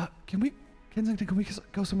 Kensington, can we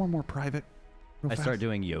go somewhere more private? I start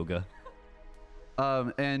doing yoga.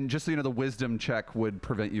 And just so you know, the wisdom check would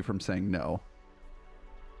prevent you from saying no.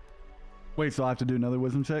 Wait, so I have to do another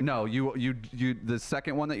wisdom check? No, you the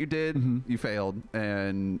second one that you did, you failed,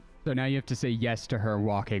 and So now you have to say yes to her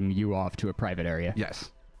walking you off to a private area.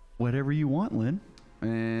 yes. Whatever you want, Lynn.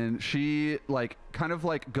 And she like kind of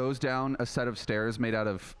like goes down a set of stairs made out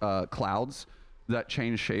of clouds that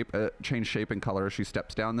change shape and color as she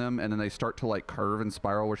steps down them, and then they start to like curve and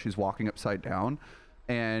spiral where she's walking upside down.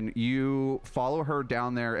 And you follow her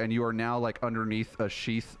down there, and you are now like underneath a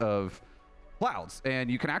sheath of clouds, and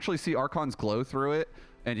you can actually see Archon's glow through it,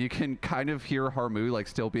 and you can kind of hear Harmu like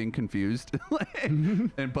still being confused.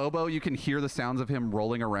 And Bobo, you can hear the sounds of him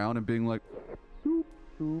rolling around and being like,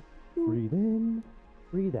 Breathe in,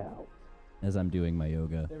 breathe out. As I'm doing my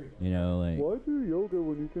yoga, you know, like Why do yoga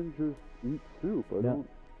when you can just eat soup? I no, don't.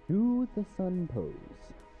 do the sun pose.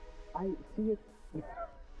 I see it.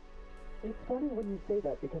 It's funny when you say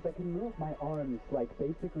that because I can move my arms like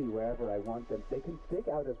basically wherever I want them. They can stick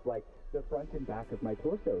out of like the front and back of my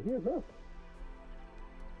torso. Here, look.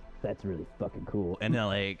 That's really fucking cool. And then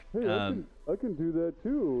like, Hey, I can do that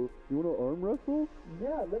too. You want to arm wrestle?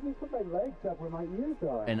 Yeah, let me put my legs up where my ears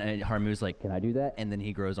are. and Harmu's like, Can I do that? and then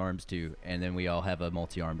he grows arms too, and then we all have a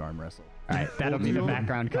multi-armed arm wrestle. All right, that'll be the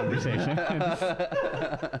background conversation.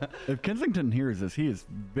 If Kensington hears this, he is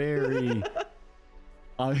very...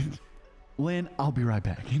 Lynn, I'll be right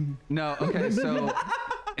back. no, okay, so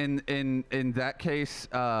in that case,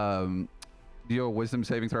 do you have a wisdom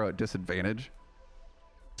saving throw at disadvantage?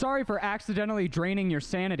 Sorry for accidentally draining your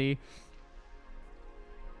sanity.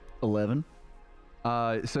 11.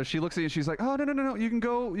 So she looks at you and she's like, oh, no, you can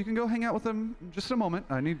go hang out with them just a moment.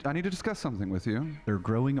 I need to discuss something with you. They're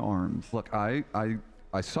growing arms. Look, I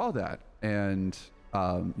saw that, and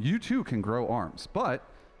you too can grow arms, but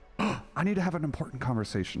I need to have an important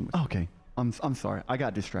conversation with you. Okay. I'm sorry. I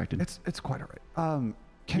got distracted. It's quite all right.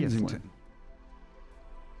 Kensington,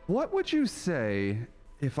 what would you say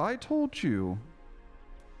if I told you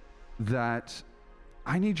that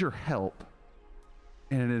I need your help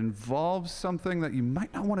and it involves something that you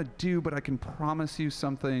might not want to do, but I can promise you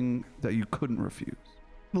something that you couldn't refuse?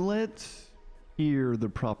 Let's hear the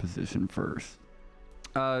proposition first.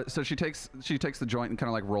 So she takes the joint and kind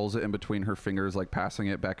of like rolls it in between her fingers, like passing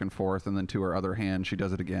it back and forth, and then to her other hand she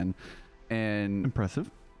does it again. And Impressive.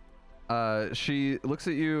 she looks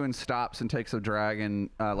at you and stops and takes a drag, and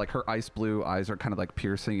like her ice blue eyes are kind of like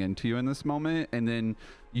piercing into you in this moment, and then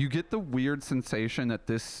you get the weird sensation that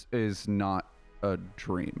this is not a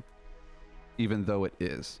dream, even though it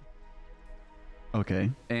is. Okay.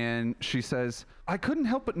 And she says, I couldn't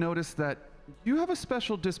help but notice that you have a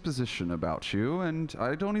special disposition about you, and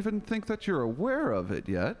I don't even think that you're aware of it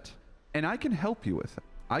yet. And I can help you with it.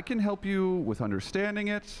 I can help you with understanding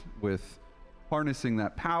it, with harnessing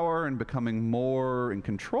that power and becoming more in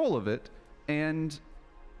control of it. And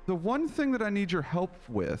the one thing that I need your help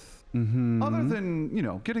with, other than,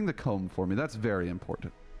 getting the comb for me, that's very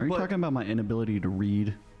important. Are you But- talking about my inability to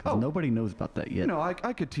read? Because nobody knows about that yet.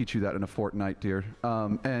 I could teach you that in a fortnight, dear.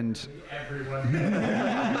 And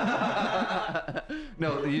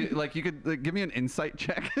no, you could give me an insight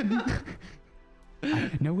check.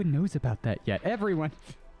 No one knows about that yet. Everyone.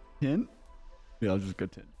 10? Yeah, I'll just go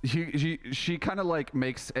 10. She kind of like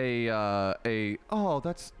makes that's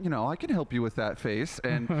I can help you with that face,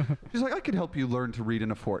 and she's like, I can help you learn to read in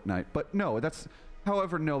a fortnight. But no, that's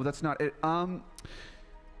not it.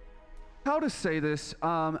 How to say this?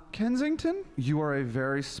 Kensington, you are a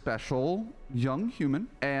very special young human,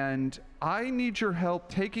 and I need your help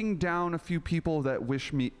taking down a few people that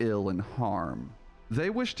wish me ill and harm. They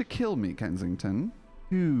wish to kill me, Kensington.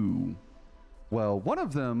 Who? Well, one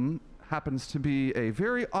of them happens to be a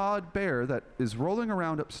very odd bear that is rolling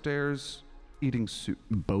around upstairs eating soup.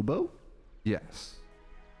 Bobo? Yes.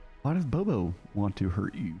 Why does Bobo want to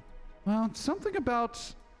hurt you? Well, it's something about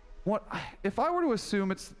if I were to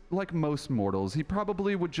assume, it's like most mortals, he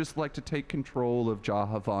probably would just like to take control of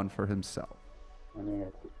Jahavan for himself. I mean,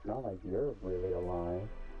 it's not like you're really alive.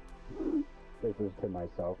 This is to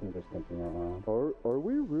myself and just thinking out loud. Are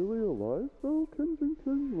we really alive though,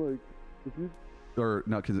 Kensington? Like, if you or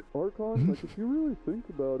no, Archon, like, if you really think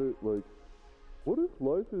about it, like, what if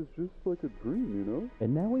life is just like a dream, you know?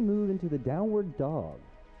 And now we move into the downward dog.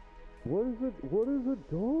 What is it? What is a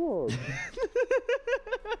dog?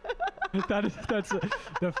 That's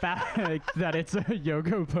the fact that it's a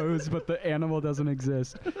yoga pose, but the animal doesn't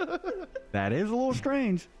exist. That is a little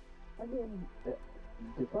strange. I mean,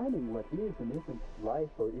 defining what is and isn't life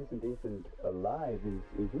or isn't alive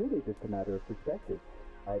is really just a matter of perspective.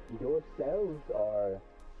 Your cells are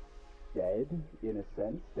dead, in a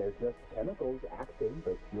sense. They're just chemicals acting,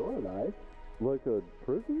 but you're alive. Like a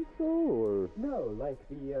prison cell, or? No, like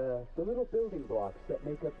the little building blocks that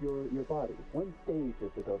make up your body. One stage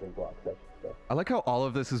of the building blocks, I should say. I like how all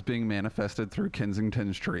of this is being manifested through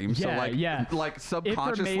Kensington's dream. So like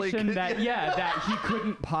subconsciously. Information that he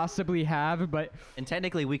couldn't possibly have, but And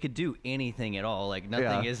technically, we could do anything at all. Like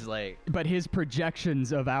nothing Yeah. is like. but his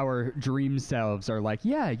projections of our dream selves are like,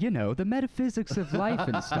 the metaphysics of life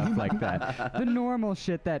and stuff like that. The normal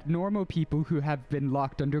shit that normal people who have been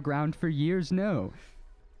locked underground for years know.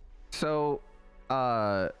 So,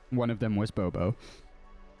 One of them was Bobo.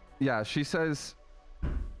 yeah, she says,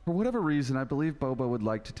 for whatever reason, I believe Bobo would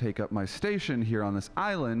like to take up my station here on this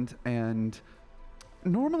island, and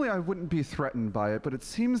normally I wouldn't be threatened by it, but it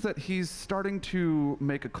seems that he's starting to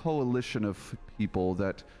make a coalition of people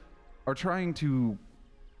that are trying to...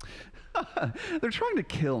 they're trying to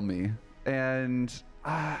kill me, and...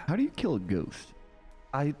 How do you kill a ghost?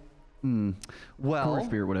 Well... Or a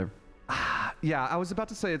spirit, whatever. Yeah, I was about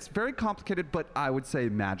to say it's very complicated, but I would say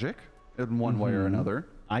magic in one way or another.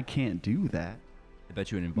 I can't do that. I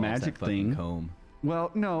bet you it involves Magic that fucking thing. comb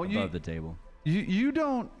Well, no, above the table.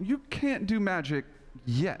 you can't do magic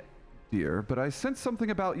yet, dear, but I sense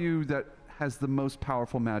something about you that has the most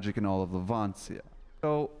powerful magic in all of Levancia.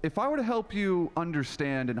 So if I were to help you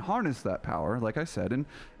understand and harness that power, like I said, and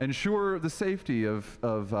ensure the safety of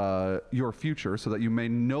your future so that you may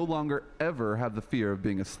no longer ever have the fear of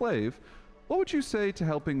being a slave, what would you say to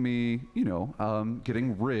helping me,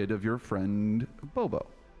 getting rid of your friend Bobo?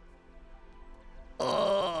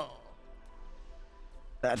 Oh,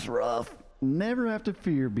 that's rough. Never have to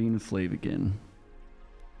fear being a slave again.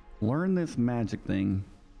 Learn this magic thing.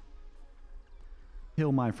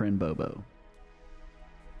 Kill my friend Bobo.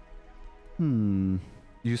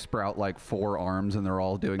 You sprout like 4 arms and they're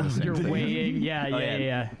all doing the same You're thing. weighing,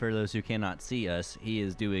 yeah. For those who cannot see us, he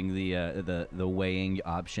is doing the weighing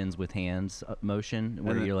options with hands motion,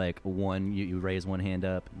 where then- you're like you raise one hand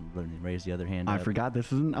up and then raise the other hand I up. forgot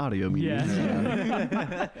this is an audio medium.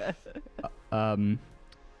 Yeah.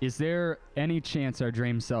 Is there any chance our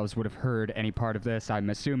dream selves would have heard any part of this? I'm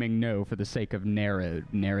assuming no, for the sake of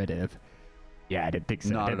narrative. Yeah, I didn't think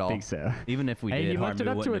so. Not at all. Think so. Even if we Hey, did, you left it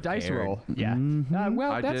Harmu up to a wouldn't have dice cared. roll. Yeah.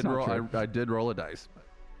 Well, I that's did not roll. true. I did roll a dice.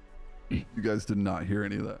 You guys did not hear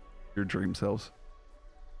any of that. Your dream selves.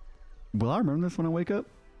 Will I remember this when I wake up?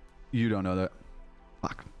 You don't know that.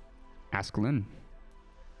 Fuck. Ask Lynn.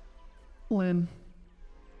 Lynn,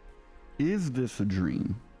 is this a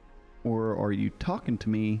dream? Or are you talking to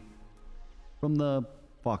me from the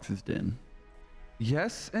fox's den?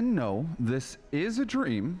 Yes and no. This is a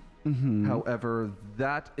dream. However,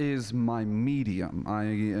 that is my medium. I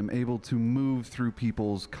am able to move through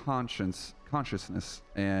people's consciousness,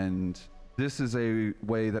 and this is a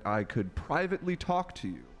way that I could privately talk to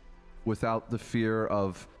you without the fear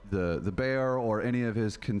of the bear or any of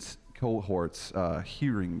his cohorts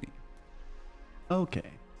hearing me.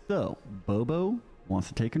 Okay, so Bobo wants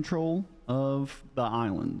to take control of the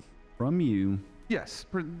islands from you. Yes,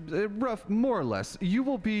 rough, more or less. You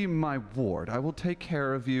will be my ward. I will take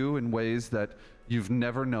care of you in ways that you've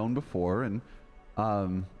never known before, and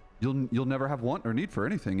you'll never have want or need for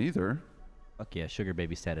anything either. Fuck yeah, sugar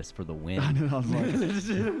baby status for the win. I know, I was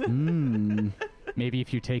like, Maybe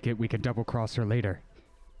if you take it, we can double cross her later.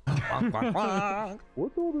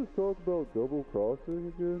 What's all this talk about double crossing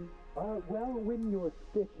again? Well, when you're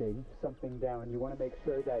stitching something down, you want to make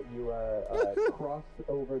sure that you cross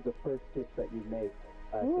over the first stitch that you make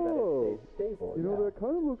so that it stays stable. You know, that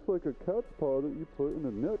kind of looks like a cat's paw that you put in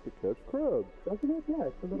a net to catch crabs. Doesn't it? Yeah,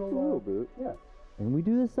 it's a Just a little, little bit. Yeah. And we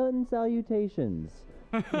do the sun salutations.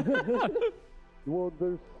 Well,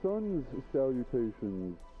 there's sun's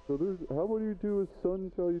salutations. So how about you do a sun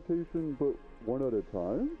salutation, but one at a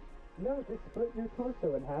time? No, just split your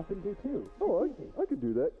torso in half and do 2. Oh, I could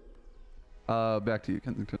do that. Back to you,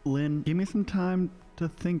 Kensington. Lynn, give me some time to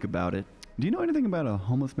think about it. Do you know anything about a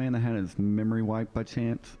homeless man that had his memory wiped by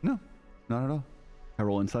chance? No, not at all. I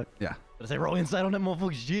roll insight. Yeah. Did I say roll inside on that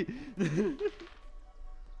motherfucking shit?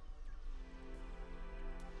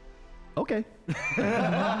 Okay.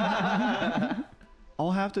 I'll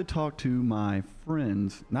have to talk to my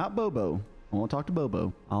friends, not Bobo. I won't talk to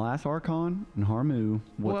Bobo. I'll ask Archon and Harmu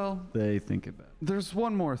what they think about it. There's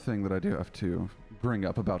one more thing that I do have to bring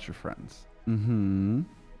up about your friends. Mm-hmm.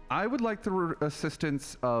 I would like the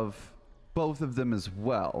assistance of both of them as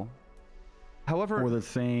well. However, For the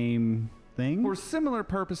same thing? for similar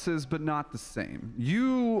purposes, but not the same.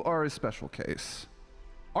 You are a special case.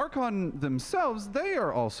 Archon themselves, they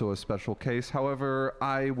are also a special case. However,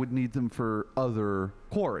 I would need them for other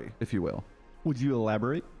quarry, if you will. Would you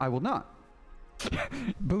elaborate? I will not.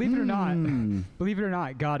 Believe it or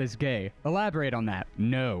not, God is gay. Elaborate on that.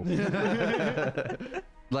 No.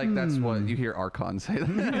 Like, that's what you hear Archon say.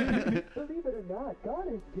 Believe it or not, God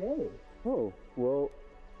is gay. Oh, well,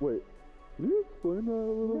 wait. Can you explain that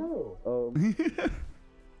a little? No.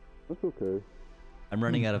 That's okay. I'm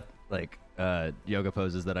running out of like yoga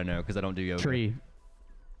poses that I know because I don't do yoga. Tree.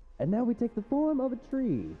 And now we take the form of a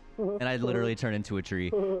tree. And I literally turn into a tree.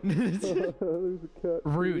 There's a cat.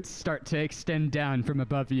 Roots start to extend down from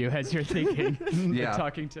above you as you're thinking. Yeah.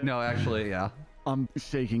 Talking to. No, actually, yeah. I'm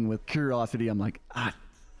shaking with curiosity. I'm like,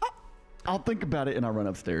 I'll think about it, and I run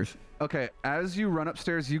upstairs. Okay, as you run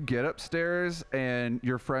upstairs, you get upstairs, and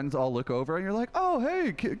your friends all look over, and you're like, oh,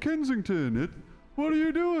 hey, Kensington, what are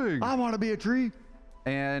you doing? I want to be a tree.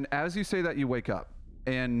 and as you say that, you wake up.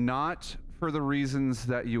 And not for the reasons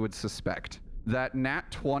that you would suspect. That nat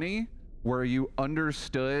 20, where you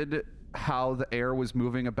understood how the air was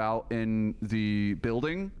moving about in the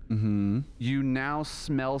building, you now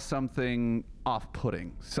smell something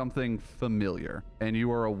off-putting, something familiar, and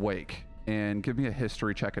you are awake. And give me a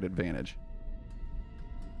history check at advantage.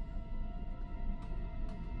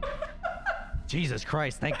 Jesus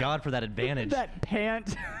Christ, thank God for that advantage. That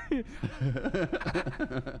pant. A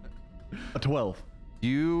 12.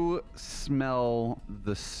 You smell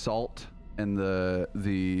the salt and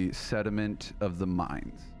the sediment of the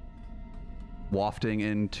mines wafting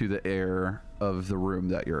into the air of the room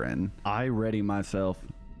that you're in. I ready myself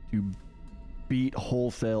to beat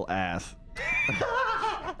wholesale ass.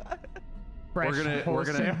 We're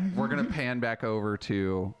gonna pan back over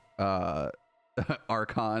to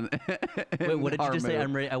Archon. Wait, what did you just say?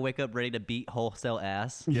 Harmu. I wake up ready to beat wholesale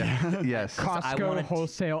ass. Yeah. Yes. Costco want a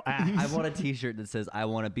wholesale ass. I want a T-shirt that says "I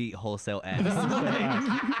want to beat wholesale ass."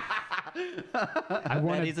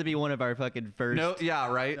 That needs to be one of our fucking first. No.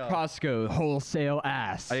 Yeah. Right. Costco wholesale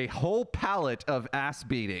ass. A whole pallet of ass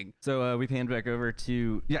beating. So we panned back over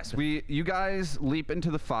to. Yes, you guys leap into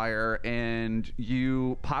the fire and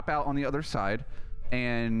you pop out on the other side,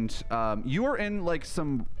 and you are in like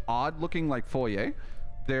some odd-looking like foyer.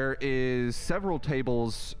 There is several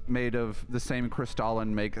tables made of the same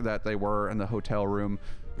crystalline make that they were in the hotel room.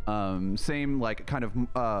 Same like kind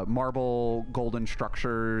of marble golden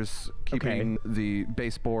structures, keeping the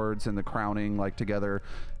baseboards and the crowning like together.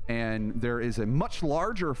 And there is a much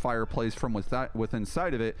larger fireplace from within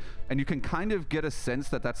inside of it, and you can kind of get a sense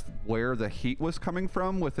that that's where the heat was coming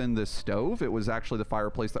from within this stove. It was actually the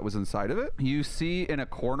fireplace that was inside of it. You see in a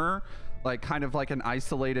corner, like kind of like an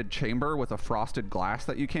isolated chamber with a frosted glass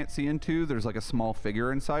that you can't see into. There's like a small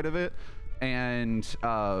figure inside of it, and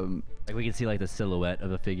like we can see like the silhouette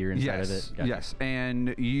of a figure inside of it. Gotcha. Yes,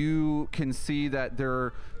 and you can see that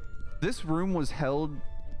this room was held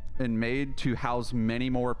and made to house many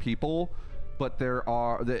more people, but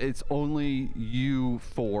it's only you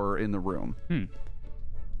four in the room.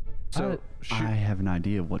 So I have an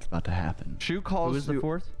idea of what's about to happen. Shoo calls Who is the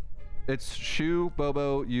fourth? It's Shoo,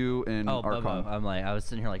 Bobo, you, and Archon. Bobo. I was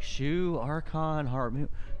sitting here like Shoo, Archon, Harmu.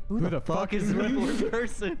 Who the fuck is the fourth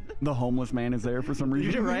person? The homeless man is there for some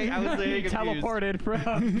reason. You're right. I was there confused. Teleported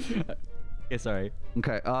from. Yeah, sorry.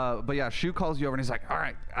 Okay, but yeah, Shoo calls you over and he's like, all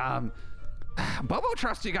right, Bobo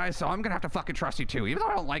trusts you guys, so I'm gonna have to fucking trust you too, even though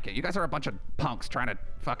I don't like it. You guys are a bunch of punks trying to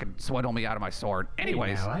fucking swindle me out of my sword.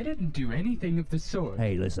 Anyways. Hey now, I didn't do anything of the sort.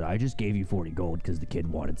 Hey, listen, I just gave you 40 gold because the kid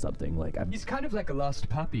wanted something. Like, He's kind of like a lost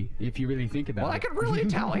puppy, if you really think about Well, it. I can really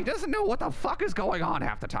tell he doesn't know what the fuck is going on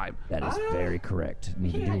half the time. that is very correct.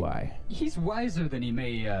 Neither do I. He's wiser than he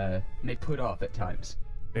may put off at times.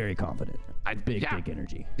 Very confident. Big dick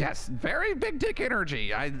energy. Yes, very big dick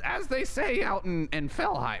energy, as they say out in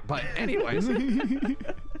Fellheim. But anyways,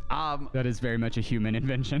 That is very much a human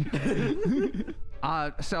invention.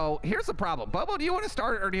 so here's the problem. Bobo, do you want to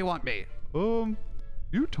start or do you want me?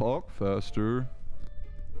 You talk faster.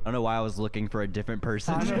 I don't know why I was looking for a different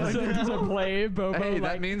person. to play Bobo. Hey,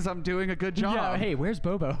 that means I'm doing a good job. Yeah, hey, where's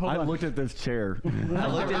Bobo? Hold I on. looked at this chair. I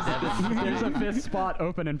looked at Devin. There's a fifth spot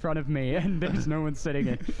open in front of me, and there's no one sitting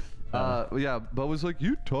in. Yeah, Bobo's like,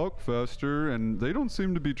 you talk faster, and they don't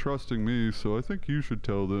seem to be trusting me, so I think you should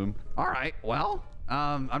tell them. All right. Well,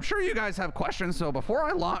 I'm sure you guys have questions, so before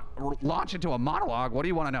I launch into a monologue, what do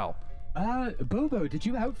you want to know? Bobo, did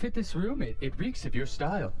you outfit this room? It reeks of your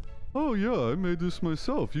style. Oh yeah, I made this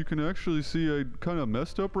myself. You can actually see I kind of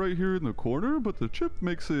messed up right here in the corner, but the chip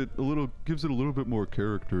gives it a little bit more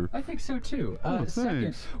character. I think so too. Second,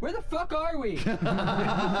 thanks. where the fuck are we?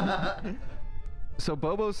 So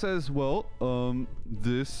Bobo says, well,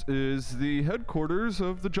 this is the headquarters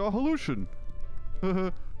of the Jahalution.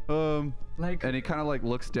 And he kind of like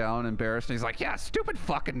looks down embarrassed and he's like, yeah, stupid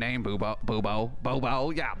fucking name,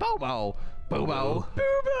 Bobo, yeah, Bobo.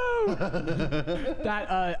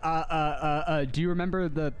 That do you remember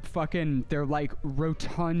the fucking, they're like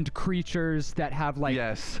rotund creatures that have like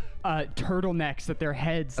turtlenecks that their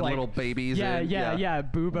heads and like little babies. Yeah.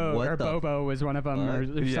 Bubo or Bobo was one of them or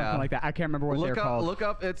something like that. I can't remember what they're called. Look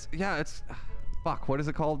up. It's fuck. What is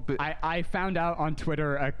it called? I found out on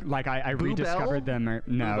Twitter. I rediscovered them.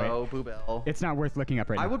 Boobell. It's not worth looking up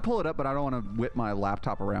right now. I would pull it up, but I don't want to whip my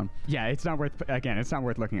laptop around. Yeah, it's not worth. Again, it's not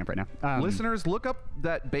worth looking up right now. Listeners, look up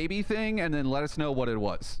that baby thing and then let us know what it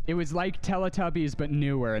was. It was like Teletubbies but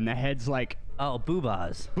newer, and the head's like. Oh,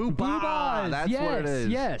 Boobas. Boobas. That's what it is.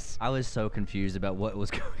 Yes. I was so confused about what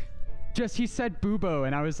was going on. Just he said Bubo,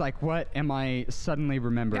 and I was like, what am I suddenly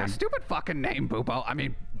remembering? Yeah, stupid fucking name, Bobo. I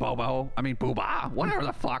mean, Booba. Whatever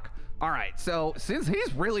the fuck. All right, so since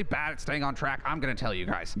he's really bad at staying on track, I'm going to tell you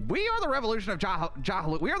guys. We are the revolution of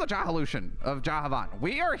we are the Jahalution of Jahavan.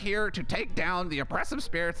 We are here to take down the oppressive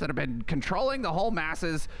spirits that have been controlling the whole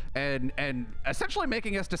masses and essentially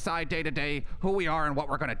making us decide day to day who we are and what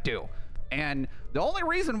we're going to do. And the only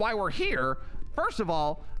reason why we're here, first of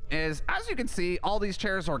all, is, as you can see, all these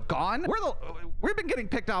chairs are gone. We've been getting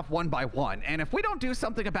picked off one by one, and if we don't do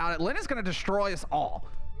something about it, Lynn is going to destroy us all.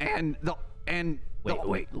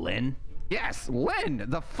 Wait, Lynn? Yes, Lynn,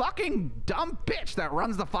 the fucking dumb bitch that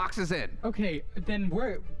runs the Foxes Inn. Okay, then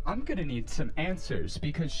I'm gonna need some answers,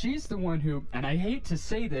 because she's the one who, and I hate to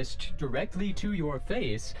say this directly to your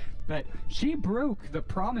face, but she broke the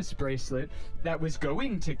promise bracelet that was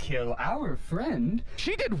going to kill our friend.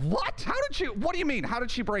 She did what? What do you mean? How did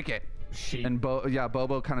she break it? And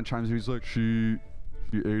Bobo kind of chimes in. He's like, she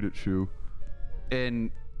ate it, Shoo.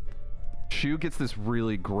 And Shoo gets this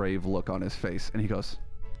really grave look on his face, and he goes,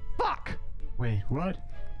 fuck! Wait, what?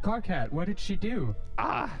 Carcat, what did she do?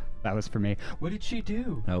 That was for me. What did she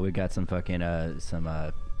do? Oh, we got some fucking,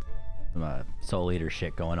 some Soul Eater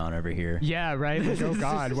shit going on over here. Yeah, right? Like, oh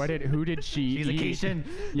god, who did she eat? She's a Keishan?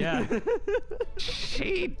 Yeah.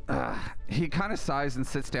 He kind of sighs and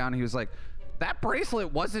sits down. He was like, that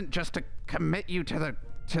bracelet wasn't just to commit you to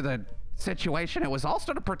the situation. It was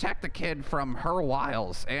also to protect the kid from her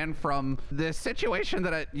wiles and from the situation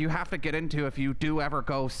that you have to get into if you do ever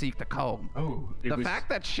go seek the comb. The fact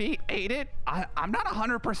that she ate it, I'm not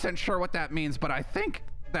 100% sure what that means, but I think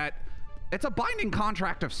that it's a binding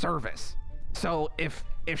contract of service. So if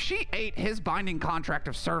she ate his binding contract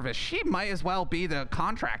of service, she might as well be the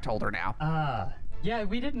contract holder now. Yeah,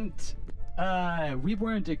 we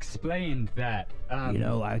weren't explained that.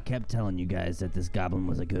 I kept telling you guys that this goblin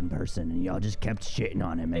was a good person, and y'all just kept shitting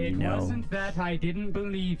on him, and It wasn't that I didn't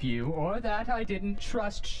believe you, or that I didn't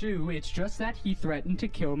trust Shoo. It's just that he threatened to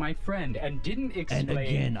kill my friend, and didn't explain... And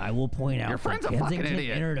again, I will point out Your that friend's a fucking Kensington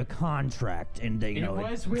idiot. entered a contract, and It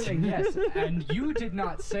was willing, yes, and you did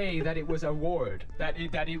not say that it was a ward, that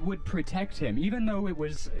it would protect him, even though it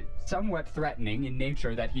was somewhat threatening in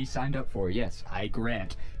nature that he signed up for. Yes, I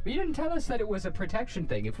grant. But you didn't tell us that it was a protection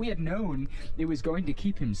thing. If we had known it was going to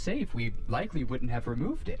keep him safe, we likely wouldn't have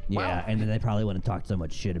removed it. Yeah, and then they probably wouldn't talk so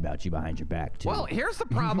much shit about you behind your back, too. Well, here's the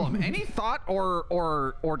problem. Any thought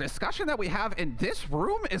or discussion that we have in this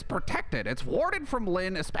room is protected. It's warded from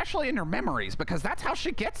Lynn, especially in your memories, because that's how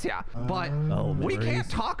she gets you. But we can't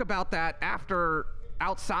talk about that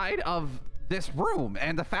outside of this room,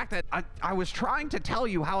 and the fact that I was trying to tell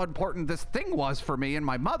you how important this thing was for me and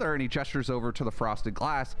my mother, and he gestures over to the frosted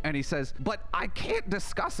glass and he says, but I can't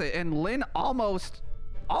discuss it. And Lynn almost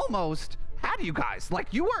had you guys.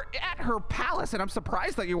 Like, you were at her palace, and I'm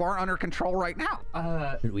surprised that you aren't under control right now.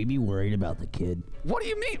 Should we be worried about the kid? What do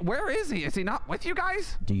you mean? Where is he? Is he not with you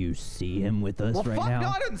guys? Do you see him with us right fuck now? no,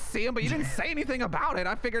 I didn't see him, but you didn't say anything about it.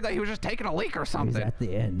 I figured that he was just taking a leak or something. He's at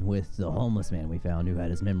the end with the homeless man we found who had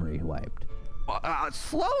his memory wiped.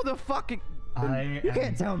 Slow the fucking... You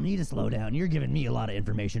can't tell me to slow down. You're giving me a lot of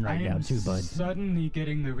information right now, too, bud. Suddenly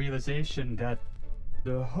getting the realization that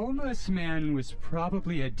the homeless man was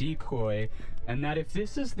probably a decoy, and that if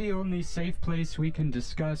this is the only safe place we can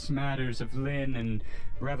discuss matters of Lynn and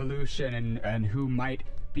revolution and who might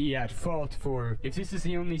be at fault for, if this is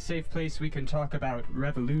the only safe place we can talk about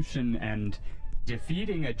revolution and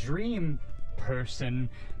defeating a dream person.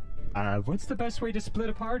 What's the best way to split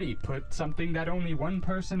a party? Put something that only one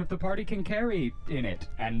person of the party can carry in it,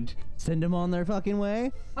 and Send them on their fucking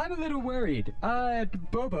way. I'm a little worried.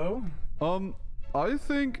 Bobo. I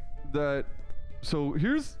think that. So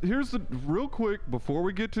here's the real quick before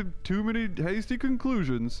we get to too many hasty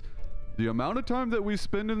conclusions. The amount of time that we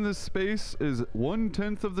spend in this space is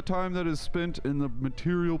 1/10 of the time that is spent in the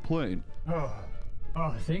material plane.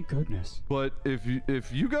 Oh, thank goodness. But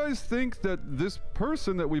if you guys think that this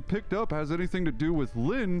person that we picked up has anything to do with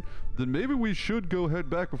Lynn, then maybe we should go head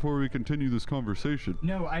back before we continue this conversation.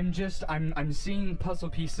 No, I'm seeing puzzle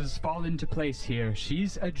pieces fall into place here.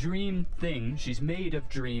 She's a dream thing. She's made of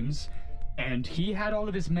dreams. And he had all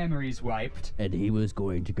of his memories wiped. And he was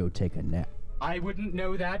going to go take a nap. I wouldn't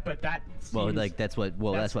know that, but that seems... Well, like that's what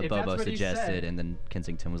Bobo suggested, and then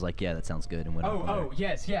Kensington was like, "Yeah, that sounds good," and went.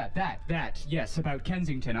 Yes, yes, about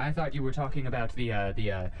Kensington. I thought you were talking about the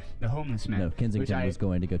homeless man. No, Kensington was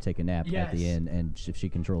going to go take a nap at the inn, and if she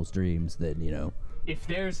controls dreams, then If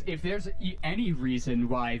there's any reason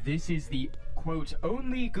why this is the quote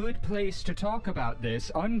only good place to talk about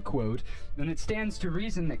this unquote, then it stands to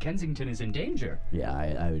reason that Kensington is in danger. Yeah,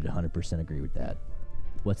 I would 100% agree with that.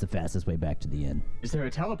 What's the fastest way back to the inn? Is there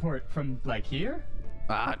a teleport from like here?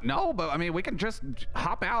 No, but I mean, we can just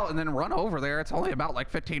hop out and then run over there. It's only about like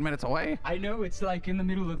 15 minutes away. I know it's like in the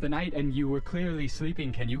middle of the night and you were clearly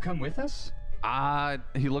sleeping. Can you come with us?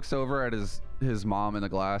 He looks over at his mom in the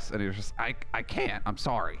glass and he's just, I can't, I'm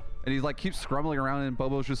sorry. And he like keeps scrumbling around and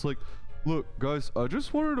Bobo's just like, look, guys, I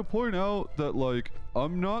just wanted to point out that like,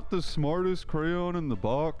 I'm not the smartest crayon in the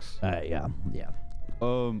box. Yeah.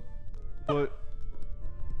 But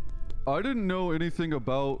I didn't know anything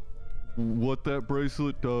about what that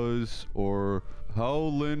bracelet does or how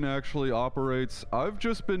Lynn actually operates. I've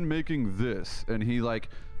just been making this. And he like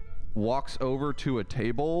walks over to a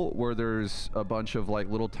table where there's a bunch of like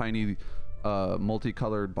little tiny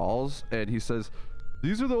multicolored balls, and he says,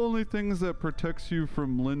 these are the only things that protects you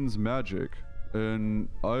from Lynn's magic, and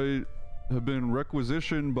I have been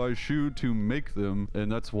requisitioned by Shoo to make them,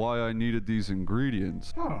 and that's why I needed these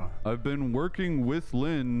ingredients. I've been working with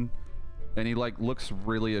Lynn, and he like looks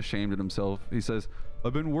really ashamed at himself. He says,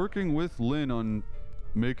 I've been working with Lynn on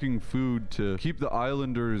making food to keep the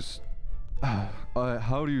islanders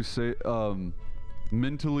how do you say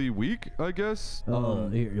mentally weak, I guess.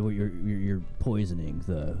 You're poisoning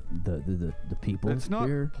the people. It's not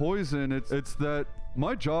here. Poison. It's that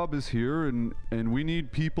my job is here, and we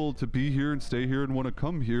need people to be here and stay here and want to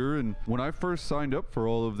come here. And when I first signed up for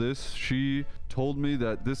all of this, she told me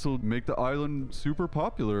that this will make the island super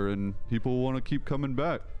popular and people want to keep coming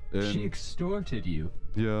back. And she extorted you.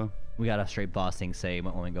 Yeah. We got a straight bossing say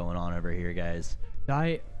moment going on over here, guys.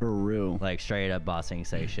 For real. Like straight up bossing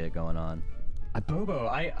say shit going on. Bobo,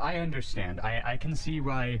 I understand. I can see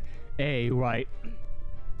why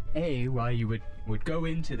you would go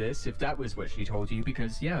into this if that was what she told you,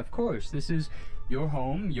 because yeah, of course, this is your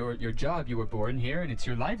home, your job. You were born here, and it's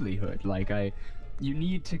your livelihood. Like you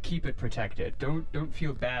need to keep it protected. Don't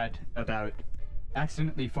feel bad about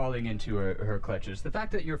accidentally falling into her clutches. The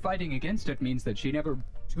fact that you're fighting against it means that she never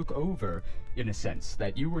took over, in a sense,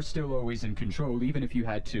 that you were still always in control, even if you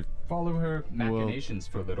had to follow her machinations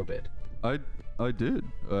for a little bit. I did.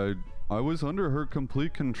 I was under her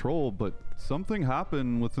complete control, but something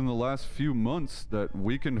happened within the last few months that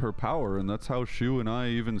weakened her power, and that's how Shoo and I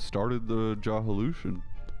even started the Jahalution.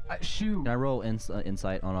 Shoo. Can I roll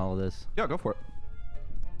insight on all of this? Yeah, go for it.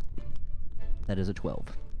 That is a 12.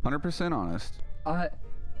 100% honest.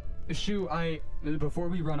 Shoo, before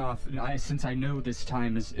we run off, since I know this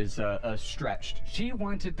time is stretched, she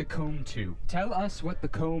wanted the comb too. Tell us what the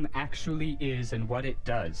comb actually is and what it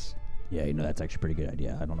does. Yeah, that's actually a pretty good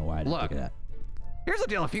idea. I don't know why I didn't think of that. Here's the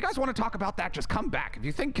deal. If you guys want to talk about that, just come back. If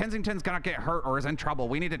you think Kensington's gonna get hurt or is in trouble,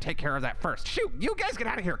 we need to take care of that first. Shoot, you guys get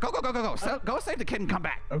out of here. Go. Go save the kid and come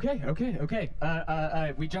back. Okay.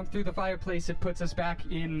 We jump through the fireplace. It puts us back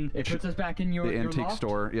in. Your antique loft?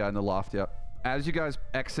 store. Yeah, in the loft. Yep. As you guys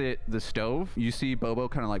exit the stove, you see Bobo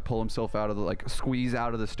kind of like pull himself out of the, like squeeze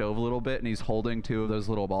out of the stove a little bit, and he's holding two of those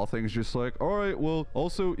little ball things, just like, all right, well,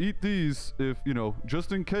 also eat these if,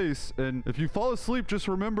 just in case. And if you fall asleep, just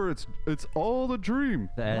remember it's all a dream.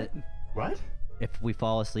 What? If we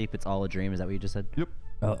fall asleep, it's all a dream. Is that what you just said? Yep.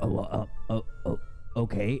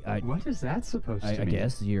 Okay. What is that supposed to mean? I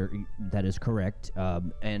guess that is correct.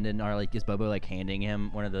 And then is Bobo like handing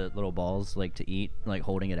him one of the little balls like to eat, like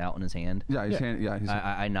holding it out in his hand? Yeah, his hand.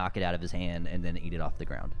 Yeah, I knock it out of his hand and then eat it off the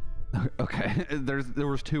ground. Okay, there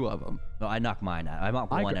was 2 of them. No, I knocked mine out. I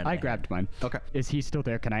knocked one out. I grabbed mine. Okay. Is he still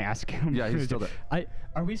there? Can I ask him? Yeah, he's still there.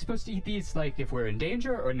 Are we supposed to eat these like if we're in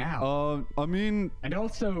danger or now? I mean, And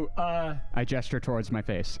also, I gesture towards my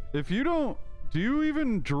face. if you don't, do you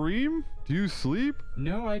even dream? Do you sleep?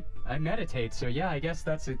 no, I meditate. So yeah, I guess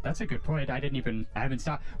that's a good point. I haven't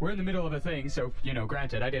stopped. We're in the middle of a thing, so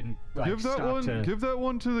granted, I didn't like Give that stop one. to. Give that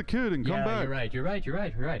one to the kid and come yeah, back. You're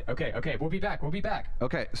right. Okay, we'll be back.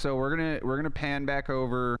 Okay, so we're gonna pan back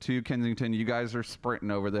over to Kensington. You guys are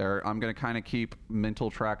sprinting over there. I'm gonna kind of keep mental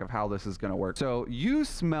track of how this is gonna work. So you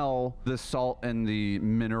smell the salt and the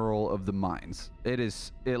mineral of the mines. It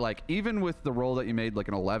like, even with the roll that you made, like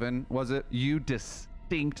an 11, was it? You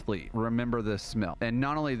distinctly remember this smell. And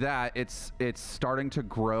not only that, it's starting to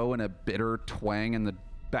grow in a bitter twang in the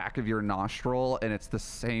back of your nostril, and it's the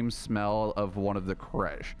same smell of one of the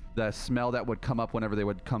Kresh. The smell that would come up whenever they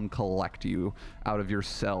would come collect you out of your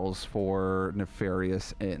cells for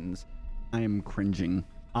nefarious ends. I am cringing.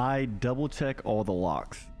 I double check all the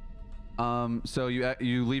locks. So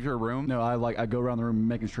you leave your room? No, I go around the room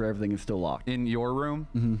making sure everything is still locked. In your room?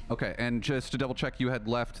 Mm-hmm. Okay, and just to double check, you had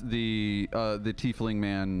left the tiefling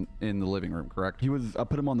man in the living room, correct? I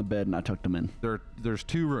put him on the bed and I tucked him in. There's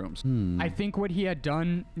 2 rooms. I think what he had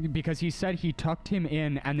done, because he said he tucked him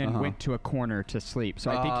in and then went to a corner to sleep.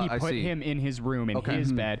 So I think he put him in his room, in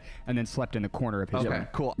his bed, and then slept in the corner of his room. Okay,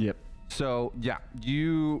 cool. Yep. So yeah,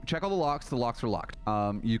 you check all the locks. The locks are locked.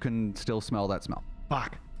 You can still smell that smell.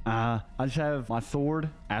 Fuck. I just have my sword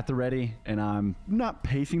at the ready, and I'm not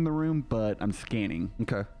pacing the room, but I'm scanning.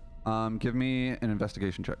 Okay. Give me an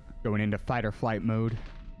investigation check. Going into fight or flight mode.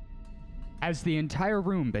 Has the entire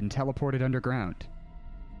room been teleported underground?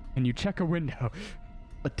 And you check a window.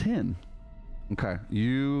 A 10. Okay.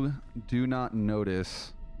 You do not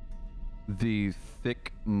notice the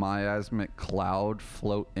thick miasmic cloud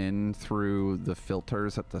float in through the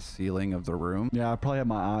filters at the ceiling of the room. Yeah, I probably have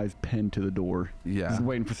my eyes pinned to the door. Yeah. Just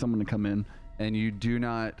waiting for someone to come in. And you do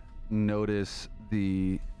not notice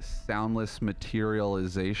the soundless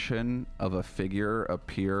materialization of a figure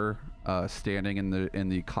appear standing in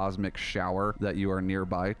the cosmic shower that you are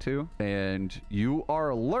nearby to. And you are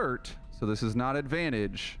alert, so this is not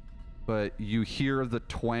advantage, but you hear the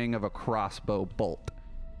twang of a crossbow bolt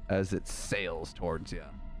as it sails towards you.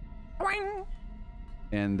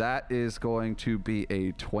 And that is going to be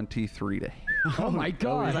a 23 to hit. Oh my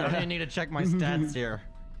god. I don't even need to check my stats here.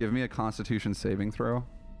 Give me a Constitution saving throw.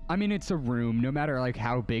 I mean, it's a room. No matter like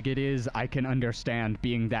how big it is, I can understand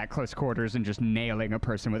being that close quarters and just nailing a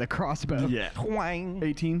person with a crossbow. Yeah. Twang.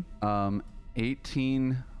 18.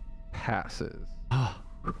 18 passes.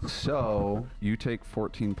 So you take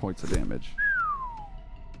 14 points of damage.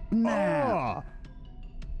 Nah.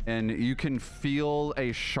 And you can feel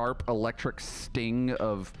a sharp electric sting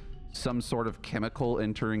of some sort of chemical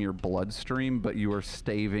entering your bloodstream, but you are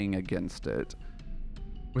staving against it.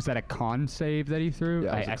 Was that a con save that he threw?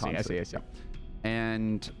 Yeah, it was a con save.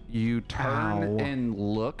 And you turn and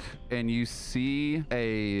look, and you see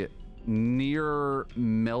a near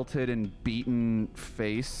melted and beaten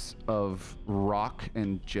face of rock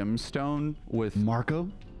and gemstone with Marco?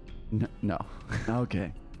 no.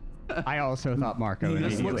 Okay. I also thought Marco.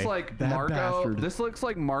 This looks like That Marco. bastard. This looks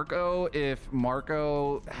like Marco if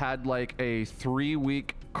Marco had like a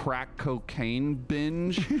 3-week crack cocaine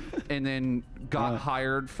binge and then got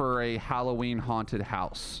hired for a Halloween haunted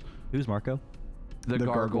house. Who's Marco? The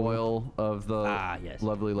gargoyle of the yes.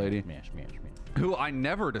 lovely lady, Yes. who I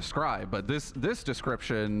never describe, but this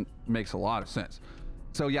description makes a lot of sense.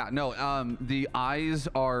 So yeah, no, the eyes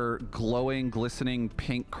are glowing, glistening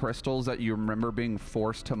pink crystals that you remember being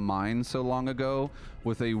forced to mine so long ago,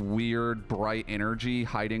 with a weird bright energy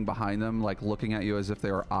hiding behind them, like looking at you as if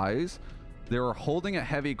they were eyes. They were holding a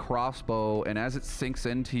heavy crossbow, and as it sinks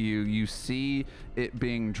into you, you see it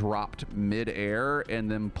being dropped mid-air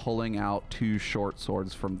and then pulling out 2 short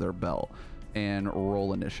swords from their belt. And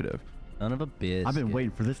roll initiative. Son of a bitch. I've been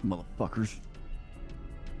waiting for this, motherfuckers.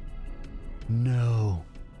 No.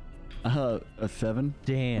 A 7.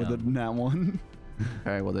 Damn. With a nat 1.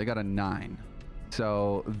 Okay, well, they got a 9.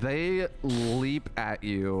 So they leap at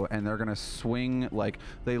you, and they're gonna swing, like,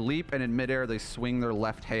 they leap, and in midair they swing their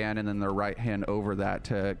left hand and then their right hand over that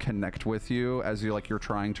to connect with you as you're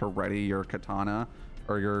trying to ready your katana,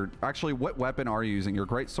 or your, actually, what weapon are you using? Your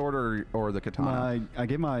greatsword or the katana? I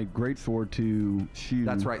gave my greatsword to Shoo.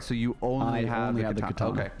 That's right. So you only have the katana.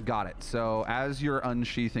 katana. Okay, got it. So as you're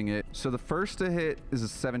unsheathing it, so the first to hit is a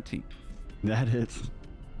 17. That hits.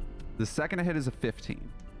 The second to hit is a 15.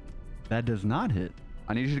 That does not hit.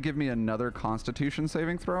 I need you to give me another Constitution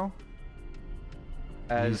saving throw.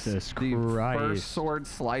 As Jesus the Christ. first sword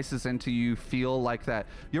slices into you, feel like that.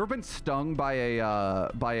 You ever been stung by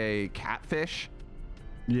a catfish?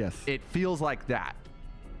 Yes. It feels like that,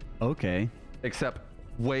 Okay. except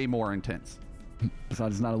way more intense.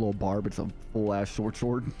 Besides, it's not a little barb, it's a full-ass short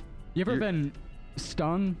sword. You ever been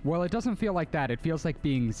stung? Well, it doesn't feel like that. It feels like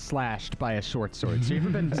being slashed by a short sword. So you ever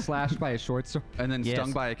been slashed by a short sword? And then Yes.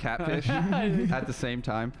 stung by a catfish at the same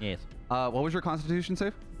time. Yes. What was your Constitution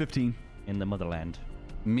save? 15. In the motherland.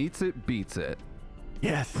 Meets it, beats it.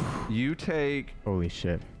 Yes. You take Holy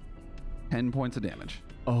shit. 10 points of damage.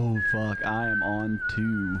 Oh, fuck. I am on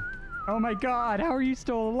 2. Oh my god, how are you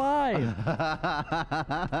still alive?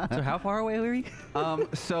 So how far away were we?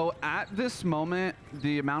 So at this moment,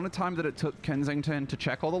 the amount of time that it took Kensington to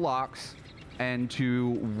check all the locks and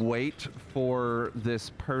to wait for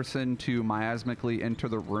this person to miasmically enter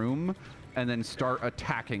the room and then start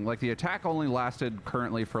attacking. Like, the attack only lasted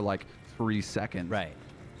currently for like 3 seconds. Right.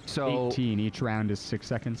 So 18. Each round is 6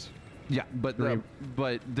 seconds. yeah, but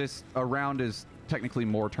this a round is technically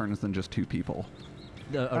more turns than just 2 people.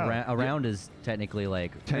 A round is technically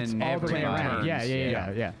like 10 All the way 10 around.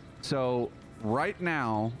 turns. Yeah. So right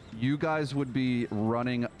now, you guys would be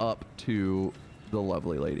running up to the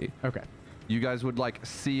lovely lady. Okay. You guys would like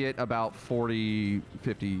see it about 40,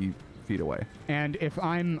 50 feet away. And if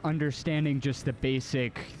I'm understanding just the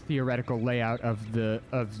basic theoretical layout of the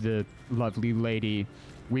lovely lady,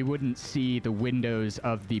 we wouldn't see the windows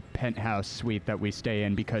of the penthouse suite that we stay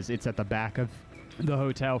in because it's at the back of the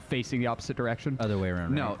hotel facing the opposite direction. other way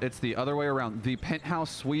around. No, right? it's the other way around. The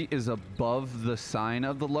penthouse suite is above the sign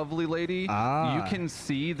of the lovely lady. Ah. You can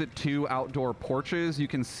see the 2 outdoor porches. You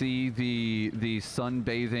can see the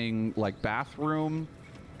sunbathing like bathroom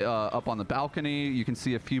up on the balcony. You can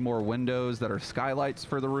see a few more windows that are skylights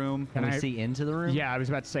for the room. Can we I- see into the room? Yeah, I was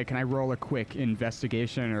about to say, can I roll a quick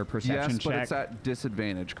investigation or perception Yes, check? but it's at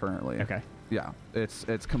disadvantage currently. Okay. Yeah,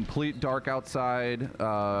 it's complete dark outside.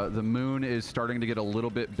 The moon is starting to get a little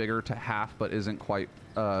bit bigger to half, but isn't quite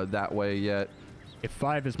that way yet. If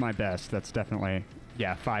 5 is my best, that's definitely...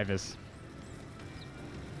 Yeah, 5 is...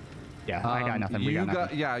 Yeah, I got nothing. We got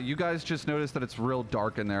nothing. Yeah, you guys just noticed that it's real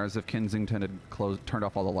dark in there, as if Kensington had turned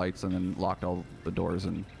off all the lights and then locked all the doors.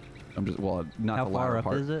 And I'm just not How the far latter up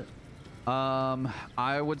part. is it?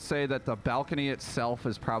 I would say that the balcony itself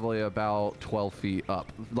is probably about 12 feet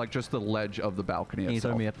up, like just the ledge of the balcony Can you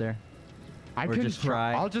itself. throw me up there? I or can just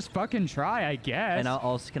try? I'll just fucking try, I guess.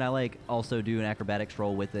 And can I like also do an acrobatics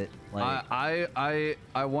roll with it? Like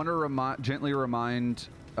I want to gently remind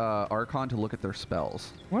Archon to look at their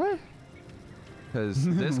spells, What? because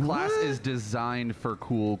this class is designed for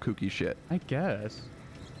cool, kooky shit. I guess.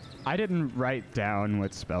 I didn't write down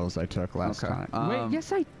what spells I took last Okay. time. Wait,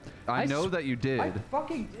 yes, I know that you did. I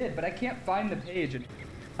fucking did, but I can't find the page.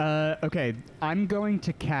 Okay, I'm going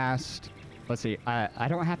to cast. Let's see. I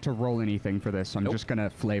don't have to roll anything for this, so I'm just gonna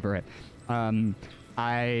flavor it.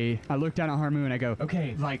 I look down at Harmu and I go,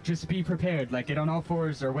 okay, like just be prepared, like get on all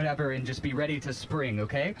fours or whatever, and just be ready to spring,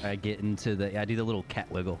 okay? I get into I do the little cat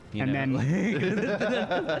wiggle. You And know?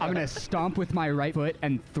 then I'm gonna stomp with my right foot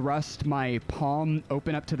and thrust my palm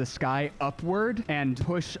open up to the sky upward and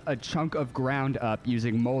push a chunk of ground up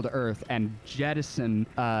using mold earth and jettison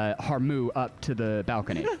Harmu up to the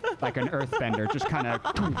balcony like an earthbender, just kind of.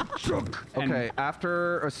 Okay,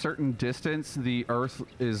 after a certain distance, the earth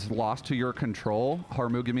is lost to your control.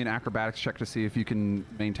 Harmu, give me an acrobatics check to see if you can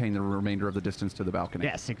maintain the remainder of the distance to the balcony.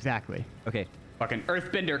 Yes, exactly. Okay. Fucking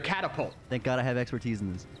earthbender catapult. Thank God I have expertise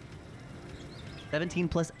in this. 17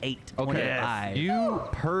 plus 8. Okay, 25. you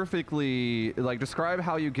perfectly, describe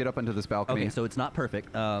how you get up into this balcony. Okay, so it's not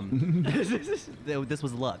perfect. This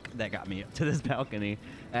was luck that got me up to this balcony.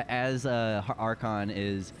 As Archon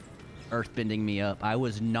is earthbending me up, I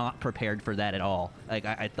was not prepared for that at all. Like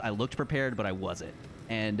I looked prepared, but I wasn't.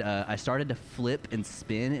 And I started to flip and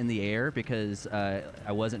spin in the air because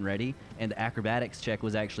I wasn't ready. And the acrobatics check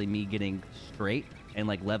was actually me getting straight and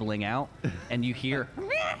like leveling out. And you hear,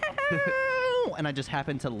 and I just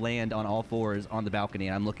happened to land on all fours on the balcony.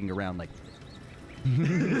 And I'm looking around like,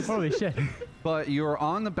 Holy shit. But you're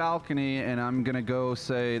on the balcony, and I'm going to go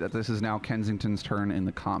say that this is now Kensington's turn in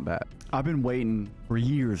the combat. I've been waiting for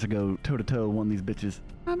years to go toe-to-toe with one of these bitches.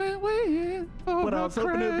 I've been waiting for But I was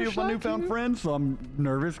hoping it would be with my newfound friend, so I'm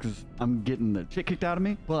nervous because I'm getting the shit kicked out of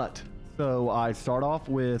me. But, so I start off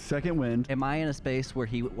with second wind. am I in a space where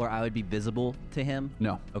I would be visible to him?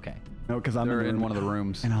 No. Okay. No, because I'm They're in the one of the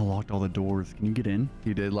rooms. And I locked all the doors. Can you get in?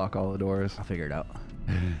 He did lock all the doors. I'll figure it out.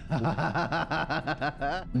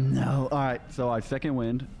 No. All right, so I second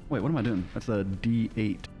wind. Wait, what am I doing? That's a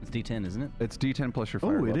D8. It's D10, isn't it? It's D10 plus your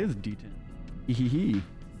fire Oh, it level. is D10. Hee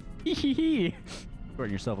hee hee.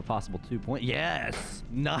 Scoring yourself a possible 2 point. Yes!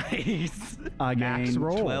 Nice! I Max gained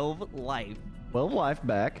roll. 12 life. 12 life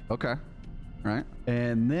back. Okay. Right.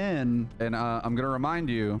 And then And I'm going to remind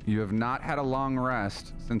you, you have not had a long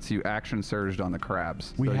rest since you action surged on the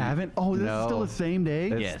crabs. we So you- haven't. Oh, this is still No. the same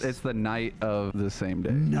day? Yes. It's the night of the same day.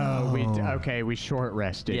 No. We short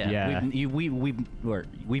rested. Yeah. Yeah.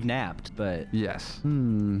 We've napped, but Yes.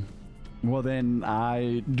 Well, then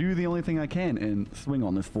I do the only thing I can and swing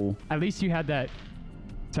on this fool. At least you had that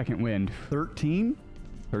second wind. 13?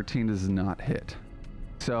 13 does not hit.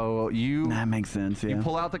 So you That makes sense, yeah. You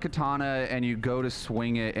pull out the katana and you go to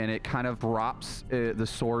swing it, and it kind of drops the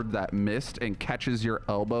sword that missed and catches your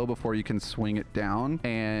elbow before you can swing it down.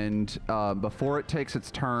 And before it takes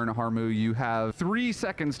its turn, Harmu, you have 3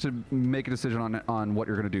 seconds to make a decision on what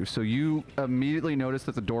you're going to do. So you immediately notice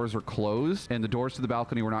that the doors are closed, and the doors to the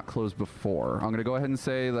balcony were not closed before. I'm going to go ahead and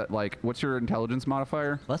say that, like, what's your intelligence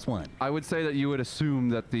modifier? +1. I would say that you would assume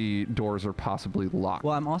that the doors are possibly locked.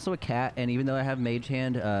 Well, I'm also a cat, and even though I have Mage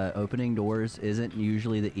Hand, opening doors isn't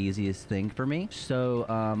usually the easiest thing for me. So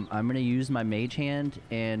I'm going to use my Mage Hand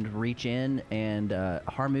and reach in, and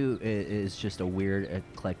Harmu is just a weird,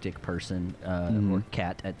 eclectic person, or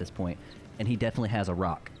cat at this point. And he definitely has a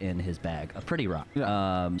rock in his bag, a pretty rock.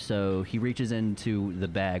 Yeah. So he reaches into the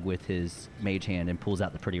bag with his Mage Hand and pulls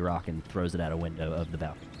out the pretty rock and throws it out a window of the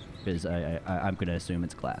balcony. Because I'm going to assume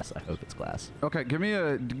it's glass. I hope it's glass. Okay, give me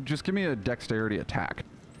a dexterity attack.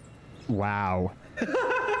 Wow.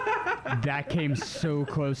 That came so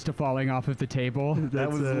close to falling off of the table.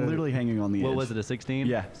 That was literally hanging on the edge. What was it, a 16?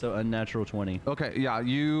 Yeah. So unnatural 20. Okay, yeah,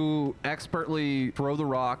 you expertly throw the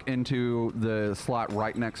rock into the slot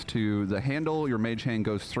right next to the handle. Your mage hand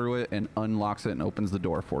goes through it and unlocks it and opens the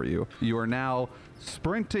door for you. You are now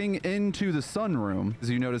sprinting into the sunroom, as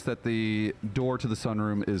you notice that the door to the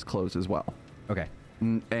sunroom is closed as well. Okay.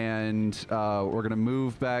 And we're gonna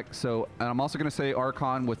move back. So, and I'm also gonna say,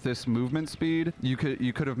 Archon, with this movement speed, you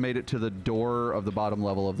could have made it to the door of the bottom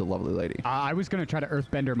level of the lovely lady. I was going to try to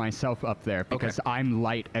earthbender myself up there because I'm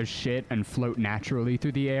light as shit and float naturally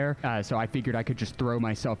through the air. So I figured I could just throw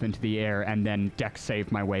myself into the air and then dex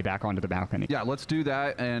save my way back onto the balcony. Yeah, let's do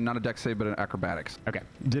that, and not a dex save, but an acrobatics. Okay.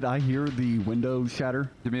 Did I hear the window shatter?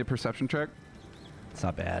 Give me a perception check. It's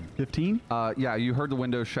not bad. 15? Yeah, you heard the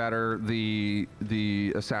window shatter. The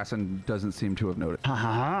assassin doesn't seem to have noticed.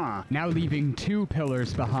 Ha Now leaving 2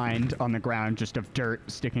 pillars behind on the ground, just of dirt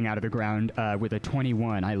sticking out of the ground. With a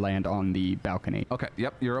 21, I land on the balcony. Okay,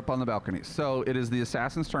 yep, you're up on the balcony. So it is the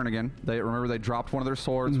assassin's turn again. They dropped one of their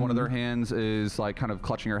swords. One of their hands is like kind of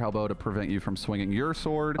clutching your elbow to prevent you from swinging your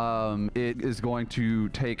sword. It is going to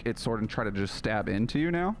take its sword and try to just stab into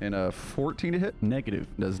you now. In a 14 to hit. Negative.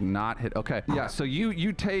 Does not hit. Okay. Yeah. So you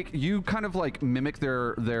kind of like mimic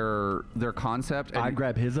their concept. And I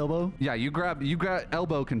grab his elbow? Yeah, you got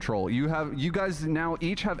elbow control. You guys now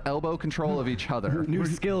each have elbow control of each other. New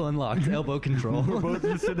skill unlocked, elbow control. We're both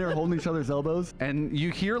just sitting there holding each other's elbows? And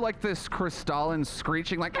you hear like this crystalline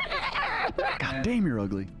screeching, like. God damn, you're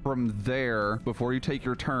ugly. From there, before you take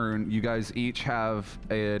your turn, you guys each have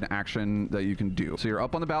an action that you can do. So you're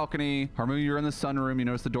up on the balcony. Harmu, you're in the sunroom. You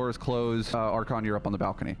notice the door is closed. Archon, you're up on the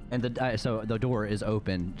balcony. And so the door is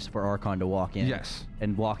open for Archon to walk in. Yes.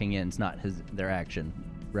 And walking in is not their action,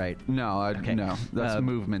 right? No, no. That's Uh,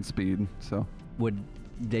 movement speed. So Would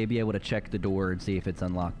they be able to check the door and see if it's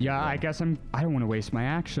unlocked? Yeah, as well? I guess I don't want to waste my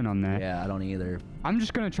action on that. Yeah, I don't either. I'm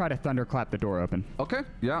just going to try to thunderclap the door open. okay,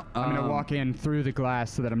 yeah. I'm going to walk in through the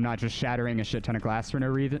glass so that I'm not just shattering a shit ton of glass for no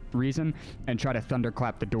reason, and try to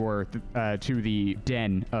thunderclap the door to the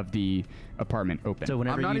den of the apartment open. So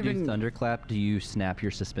whenever not you do even- thunderclap, do you snap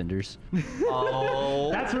your suspenders?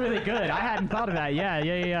 That's really good. I hadn't thought of that.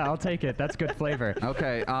 Yeah. I'll take it. That's good flavor.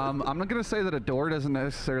 Okay, I'm not gonna say that a door doesn't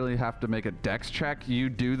necessarily have to make a dex check. You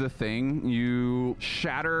do the thing. You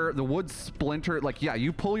shatter the wood splinter. Like, yeah,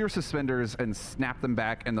 you pull your suspenders and snap them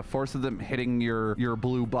back, and the force of them hitting your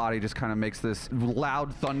blue body just kind of makes this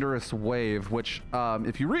loud, thunderous wave. Which,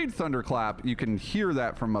 if you read Thunderclap, you can hear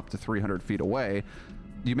that from up to 300 feet away.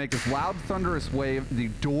 You make this loud, thunderous wave. The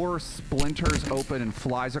door splinters open and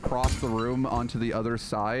flies across the room onto the other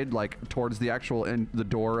side, like towards the actual the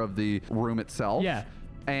door of the room itself. Yeah.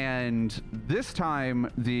 And this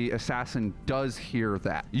time, the assassin does hear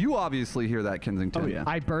that. You obviously hear that, Kensington. Oh, yeah.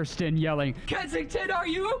 I burst in yelling, Kensington, are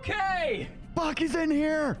you okay? Fuck, he's in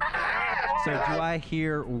here! So do I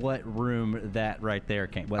hear what room that right there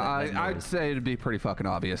came? What that I'd noise? say it'd be pretty fucking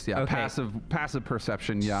obvious. Yeah, Okay. passive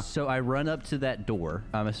perception. Yeah. So I run up to that door.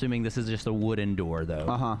 I'm assuming this is just a wooden door, though.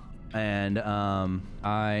 Uh huh. And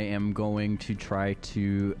I am going to try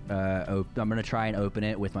to I'm going to try and open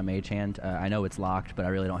it with my mage hand. I know it's locked, but I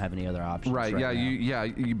really don't have any other options. Right, now.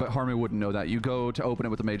 But Harmu wouldn't know that. You go to open it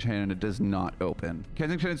with the mage hand and it does not open.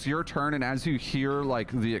 Kensington, it's your turn, and as you hear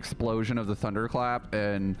like the explosion of the thunderclap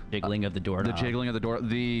and Jiggling of the door. the jiggling of the door,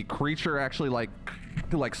 the creature actually like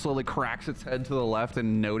slowly cracks its head to the left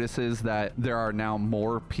and notices that there are now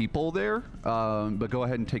more people there. But go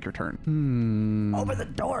ahead and take your turn. Open the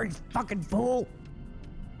door, you fucking fool!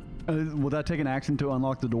 Will that take an action to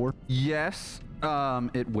unlock the door? Yes,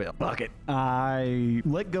 it will. Fuck it. I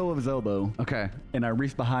let go of his elbow. Okay. And I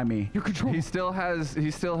reach behind me. Your control. He still has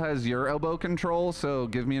your elbow control, so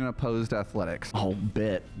give me an opposed athletics. Oh,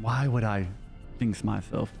 bet. Why would I jinx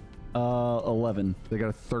myself? 11. They got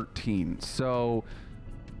a 13. So,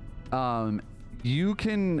 you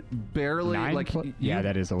can barely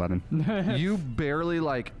that is 11. you barely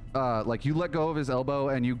like you let go of his elbow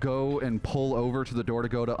and you go and pull over to the door to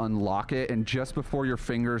go to unlock it, and just before your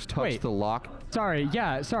fingers touch the lock. Sorry.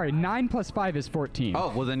 9 plus 5 is 14.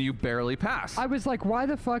 Oh, well then you barely pass. I was like, why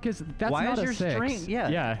the fuck is that's Why not is a your 6? strength?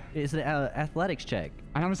 Yeah. It's an athletics check.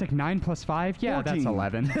 And I was like 9 plus 5. Yeah, 14. that's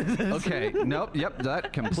 11. Okay. Nope. Yep.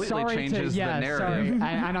 That completely changes the narrative. Sorry.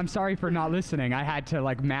 and I'm sorry for not listening. I had to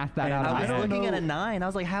like math that out. I was looking at a 9. I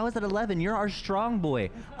was like, how is it 11? You're our strong boy.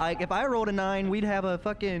 Like, if I rolled a 9, we'd have a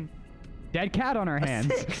fucking dead cat on our hands.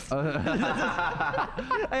 6. I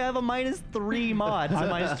have a -3 mod to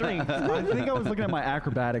my strength. I think I was looking at my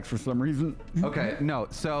acrobatics for some reason. Okay, no.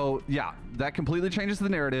 So, yeah, that completely changes the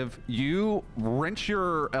narrative. You wrench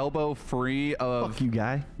your elbow free of Fuck you,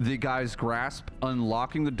 guy. the guy's grasp,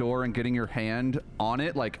 unlocking the door and getting your hand on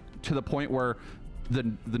it, like to the point where the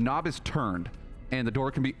knob is turned and the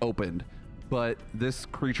door can be opened. But this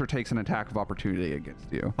creature takes an attack of opportunity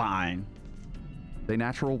against you. Fine. They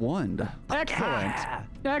natural 1. Excellent.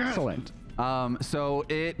 Excellent. So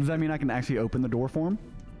it Does that mean I can actually open the door for him?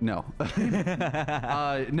 No.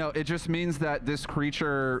 No, it just means that this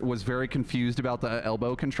creature was very confused about the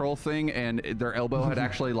elbow control thing, and their elbow had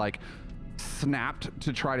actually like snapped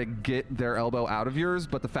to try to get their elbow out of yours,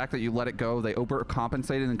 but the fact that you let it go, they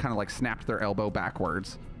overcompensated and kind of like snapped their elbow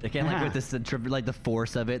backwards. They kind of like with this, like the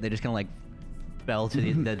force of it, they just kind of like fell to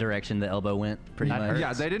the direction the elbow went, pretty much.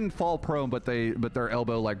 Yeah, they didn't fall prone, but their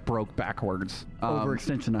elbow like broke backwards.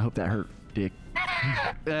 Overextension. I hope that hurt, dick.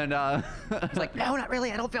 And it's like, no, not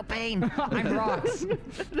really. I don't feel pain. I'm rocks.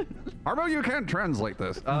 Harmo, you can't translate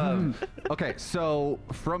this. Okay, so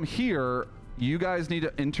from here, you guys need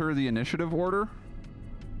to enter the initiative order.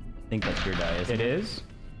 I think that's your die, isn't It is.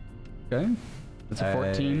 Okay. That's a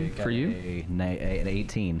 14 for you. An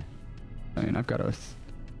 18. I mean, I've got a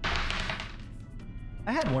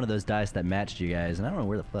I had one of those dice that matched you guys, and I don't know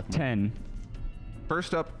where the fuck. 10.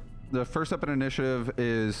 The first up in initiative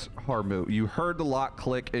is Harmu. You heard the lock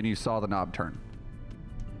click and you saw the knob turn.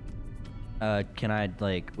 Can I,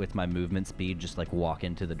 like, with my movement speed, just like walk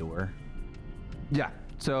into the door? Yeah.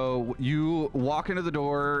 So you walk into the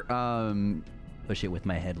door. Push it with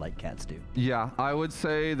my head like cats do. Yeah, I would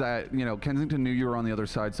say that, Kensington knew you were on the other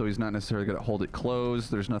side, so he's not necessarily going to hold it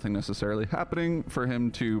closed. There's nothing necessarily happening for him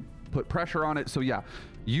to put pressure on it. So yeah,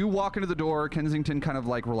 you walk into the door, Kensington kind of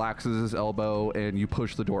like relaxes his elbow, and you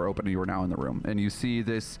push the door open, and you are now in the room. And you see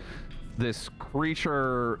this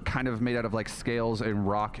creature kind of made out of like scales and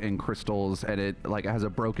rock and crystals, and it like has a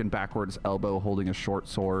broken backwards elbow holding a short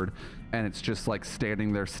sword, and it's just like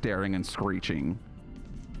standing there staring and screeching.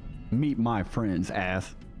 Meet my friends,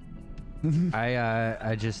 ass.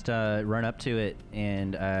 I just run up to it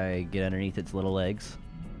and I get underneath its little legs.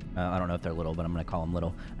 I don't know if they're little, but I'm gonna call them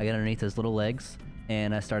little. I get underneath his little legs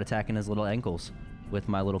and I start attacking his little ankles with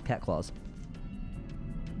my little cat claws.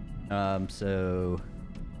 So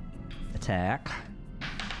attack.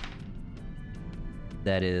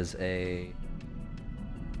 That is a.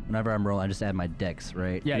 Whenever I'm rolling, I just add my dex,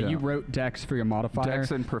 right? Yeah, you wrote dex for your modifier.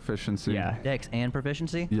 Dex and proficiency. Yeah. Dex and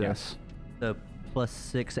proficiency? Yes. So plus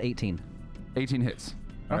 6, 18. 18 hits.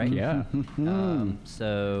 All right. Yeah.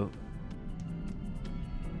 So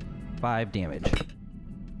 5 damage.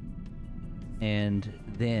 And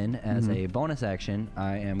then, as a bonus action,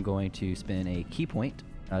 I am going to spend a key point,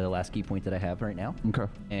 the last key point that I have right now.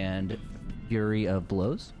 Okay. And Fury of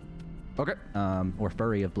Blows. Okay. Or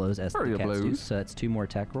Flurry of Blows, as Flurry the of cats do. Blows. So that's 2 more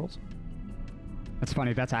attack rolls. That's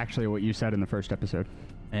funny. That's actually what you said in the first episode.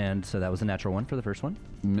 And so that was a natural 1 for the first one.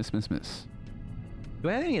 Miss. Do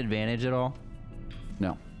I have any advantage at all?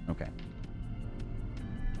 No. Okay.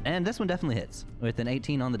 And this one definitely hits with an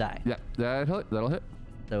 18 on the die. Yeah, that'll hit.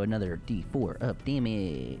 So another D4 of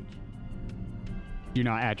damage. Do you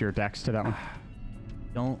not add your dex to that one?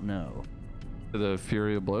 Don't know. The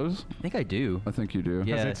Fury of Blows? I think I do. I think you do.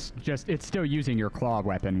 Yeah. It's still using your claw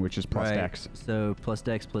weapon, which is plus Right. dex. So plus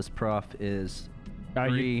dex plus prof is You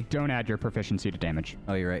 3. don't add your proficiency to damage.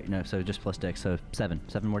 Oh, you're right. No, so just plus dex. So 7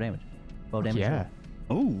 more damage. 12 damage. Yeah.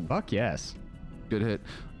 Oh, Fuck yes. Good hit.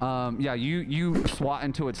 Yeah, you swat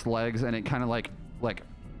into its legs, and it kind of like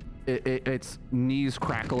its knees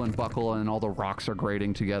crackle and buckle, and all the rocks are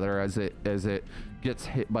grating together as it gets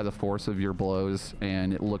hit by the force of your blows,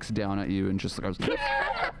 and it looks down at you and just goes. And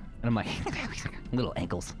I'm like, little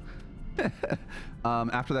ankles.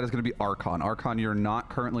 After that is going to be Archon. Archon, you're not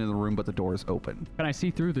currently in the room, but the door is open. Can I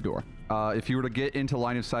see through the door? If you were to get into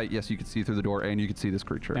line of sight, yes, you could see through the door, and you could see this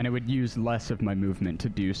creature. And it would use less of my movement to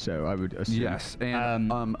do so, I would assume. Yes, and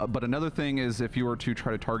but another thing is, if you were to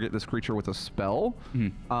try to target this creature with a spell,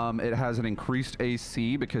 it has an increased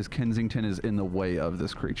AC because Kensington is in the way of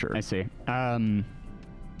this creature. I see.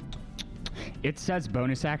 It says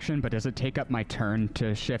bonus action, but does it take up my turn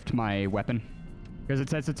to shift my weapon? Because it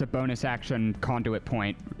says it's a bonus action conduit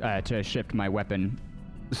point to shift my weapon.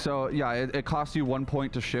 So yeah, it costs you 1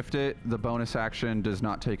 point to shift it. The bonus action does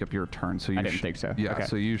not take up your turn. So you I didn't think so. Yeah, Okay.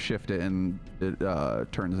 so you shift it, and it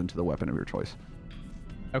turns into the weapon of your choice.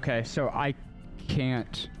 Okay, so I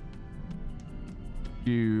can't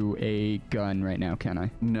do a gun right now, can I?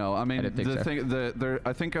 No, I mean didn't think the so. thing.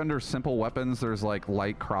 I think under simple weapons, there's like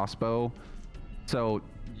light crossbow. So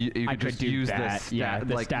you I could could just do use that. this. Yeah,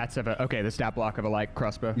 the stats of a the stat block of a light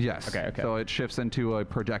crossbow. Yes. Okay. So it shifts into a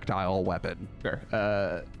projectile weapon. Sure.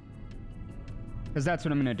 Because that's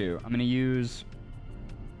what I'm gonna do. I'm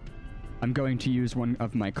going to use one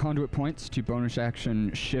of my conduit points to bonus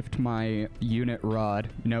action shift my unit rod.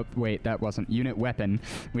 Nope, wait, that wasn't unit weapon.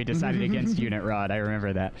 We decided against unit rod. I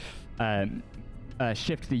remember that.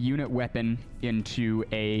 Shift the unit weapon into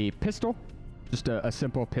a pistol. Just a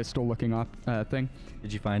simple pistol-looking thing.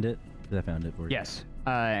 Did you find it? 'Cause I found it for you. Yes.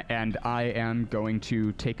 And I am going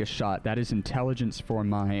to take a shot. That is intelligence for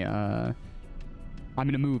my... I'm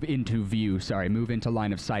going to move into view. Sorry, move into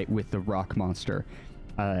line of sight with the rock monster.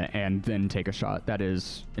 And then take a shot. That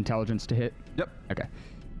is intelligence to hit? Yep. Okay.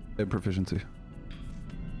 And proficiency.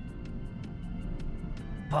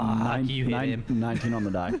 Fuck, you hit him. 19 on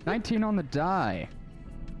the die. 19 on the die.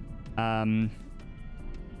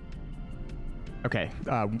 Okay,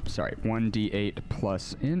 sorry, 1d8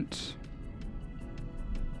 plus int.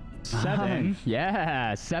 7. Nice.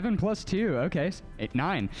 Yeah, 7 plus 2. Okay,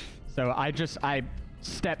 9. So I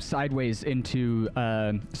step sideways into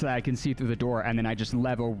so that I can see through the door, and then I just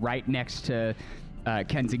level right next to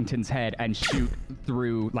Kensington's head and shoot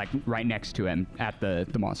through, like, right next to him at the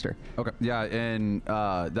monster. Okay. Yeah, and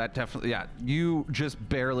that definitely. Yeah, you just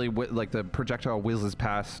barely like the projectile whizzes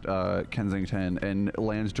past Kensington and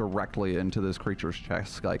lands directly into this creature's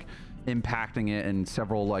chest, like impacting it, and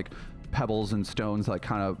several like pebbles and stones like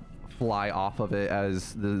kind of fly off of it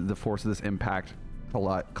as the force of this impact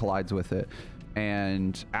collides with it.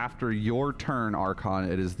 And after your turn, Archon,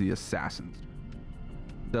 it is the assassin's.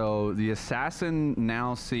 So the assassin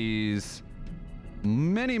now sees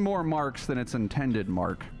many more marks than its intended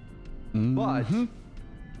mark, but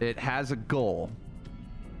it has a goal.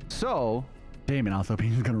 So, Damn it, I was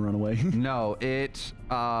hoping he was going to run away. no, it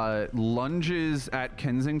lunges at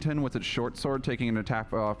Kensington with its short sword, taking an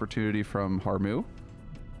attack of opportunity from Harmu.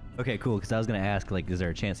 Okay, cool. Because I was gonna ask, like, is there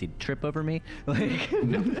a chance he'd trip over me? Like,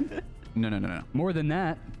 No. More than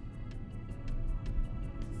that.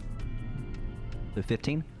 the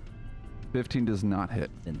 15? 15 does not hit.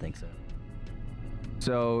 Didn't think so.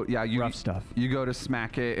 So yeah, Rough stuff. You go to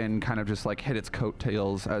smack it and kind of just like hit its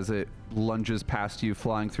coattails as it lunges past you,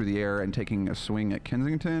 flying through the air and taking a swing at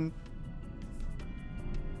Kensington.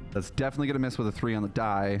 That's definitely gonna miss with a 3 on the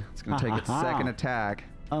die. It's gonna take its second attack.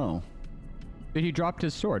 Oh. He dropped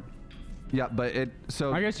his sword. Yeah, but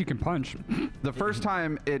so I guess you can punch. the first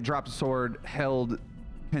time it dropped a sword, held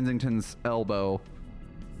Kensington's elbow,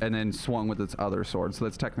 and then swung with its other sword. So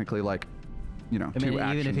that's technically like, I two mean,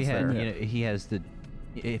 actions even if he had, there.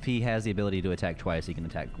 if he has the ability to attack twice, he can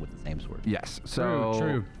attack with the same sword. Yes. So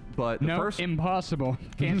True. But the No, first impossible.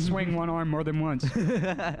 Can't swing one arm more than once.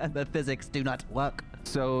 The physics do not work.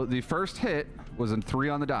 So the first hit was a 3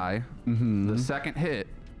 on the die. The second hit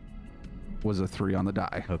was a 3 on the die.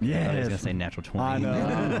 Okay, I thought he was Yes. gonna say natural 20. I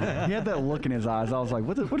know. He had that look in his eyes. I was like,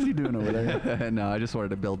 what is he doing over there? No, I just wanted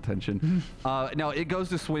to build tension. No, it goes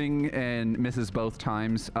to swing and misses both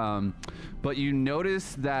times. But you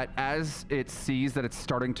notice that as it sees that it's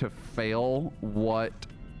starting to fail what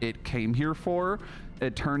it came here for,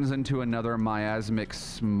 it turns into another miasmic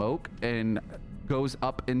smoke and goes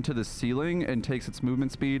up into the ceiling and takes its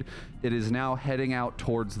movement speed. It is now heading out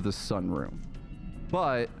towards the sunroom.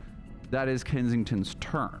 But That is Kensington's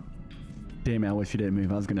turn. Damn it, I wish you didn't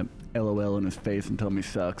move. I was gonna LOL in his face and tell him he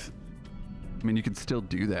sucks. I mean, you can still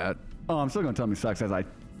do that. Oh, I'm still gonna tell him he sucks as I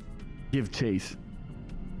give chase.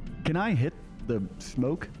 Can I hit the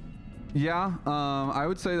smoke? Yeah, I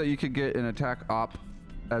would say that you could get an attack op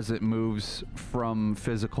as it moves from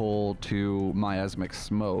physical to miasmic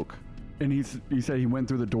smoke. And he said he went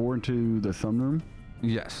through the door into the sunroom?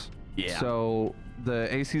 Yes. Yeah. So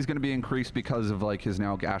the AC is going to be increased because of like his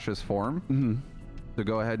now gaseous form. Mm-hmm. So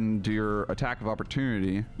go ahead and do your attack of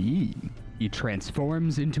opportunity. Yee. He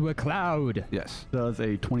transforms into a cloud. Yes. Does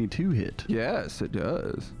a 22 hit? Yes, it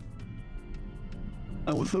does.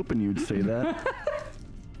 I was hoping you'd say that.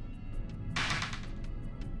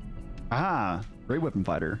 Great weapon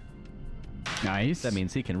fighter. Nice. That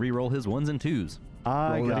means he can re-roll his 1s and 2s.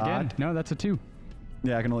 I Roll it got... again. No, that's a 2.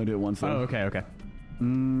 Yeah, I can only do it once though. Oh, okay, okay.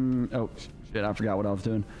 Oh, shit, I forgot what I was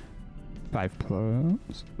doing. 5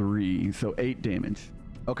 plus 3, so 8 damage.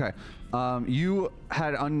 Okay. You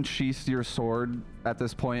had unsheathed your sword at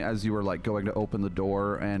this point as you were like going to open the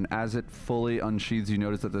door, and as it fully unsheathes, you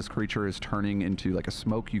notice that this creature is turning into like a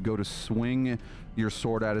smoke. You go to swing your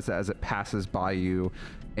sword at it as it passes by you,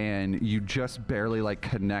 and you just barely like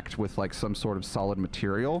connect with like some sort of solid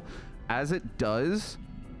material. As it does,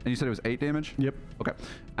 and you said it was 8 damage? Yep. Okay.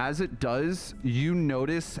 As it does, you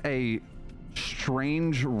notice a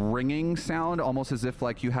strange ringing sound, almost as if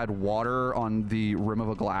like you had water on the rim of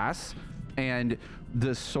a glass, and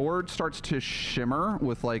the sword starts to shimmer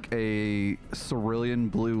with like a cerulean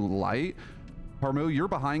blue light. Harmu, you're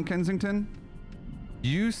behind Kensington.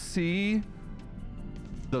 You see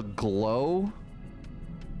the glow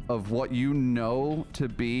of what you know to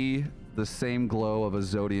be the same glow of a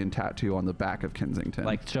Zodian tattoo on the back of Kensington.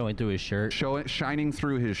 Like showing through his shirt. Shining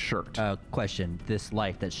through his shirt. Question: this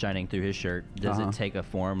light that's shining through his shirt, does it take a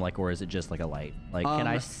form like, or is it just like a light? Like, can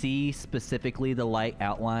I see specifically the light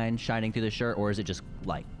outline shining through the shirt, or is it just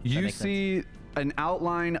light? You see an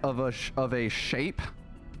outline of a shape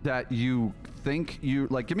that you think you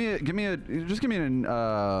like. Give me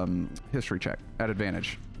an history check at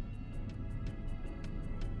advantage.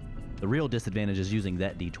 The real disadvantage is using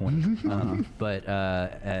that D20. But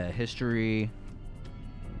history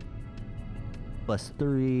plus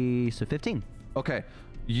 3, so 15. Okay.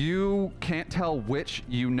 You can't tell which.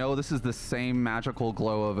 You know this is the same magical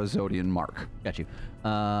glow of a Zodian mark. Got you.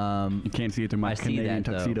 You can't see it through my Canadian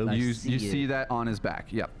tuxedo. You see that on his back.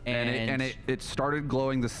 Yep. And it started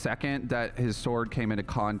glowing the second that his sword came into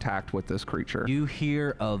contact with this creature. You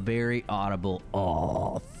hear a very audible,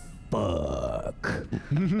 "Oh, fuck."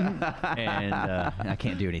 And I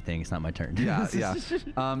can't do anything. It's not my turn. Yeah.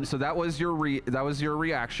 So that was your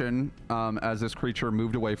reaction as this creature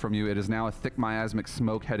moved away from you. It is now a thick miasmic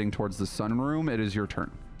smoke heading towards the sunroom. It is your turn.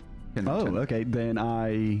 Kensington. Oh, okay. Then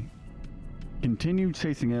I continue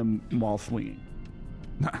chasing him while swinging.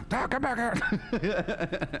 Come back here.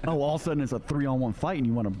 Oh, all of a sudden it's a 3-on-1 fight and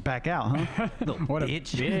you want to back out, huh? What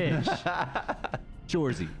bitch. a bitch.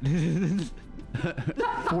 Shorzy.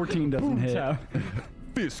 14 doesn't hit.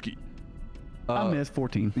 Fisky. I missed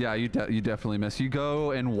 14. Yeah, you definitely miss. You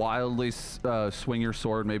go and wildly swing your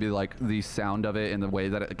sword. Maybe like the sound of it and the way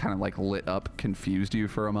that it kind of like lit up confused you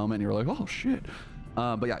for a moment. You're like, oh shit.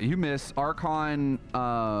 But yeah, you miss. Archon,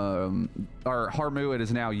 or Harmu, it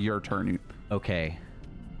is now your turn. Okay.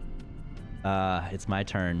 It's my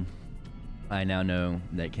turn. I now know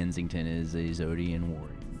that Kensington is a Zodian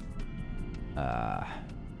warrior.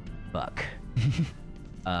 Fuck.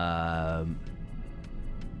 I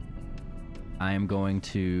am going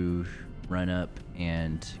to run up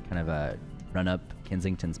and kind of run up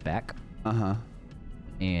Kensington's back.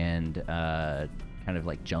 And kind of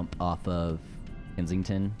like jump off of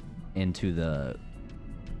Kensington into the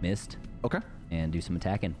mist. Okay. And do some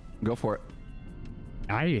attacking. Go for it.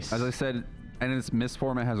 Nice. As I said, and in its mist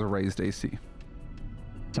form, it has a raised AC.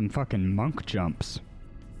 Some fucking monk jumps.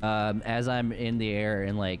 As I'm in the air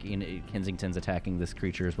and like Kensington's attacking this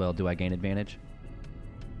creature as well, do I gain advantage?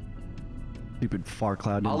 Stupid far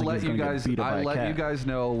cloud. I'll let you guys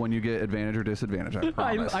know when you get advantage or disadvantage. I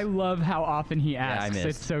promise. I love how often he asks. I missed.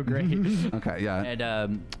 It's so great. Okay, yeah.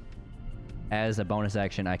 And as a bonus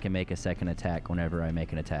action, I can make a second attack whenever I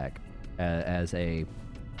make an attack. I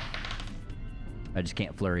just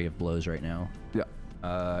can't flurry of blows right now. Yeah.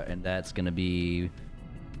 And that's gonna be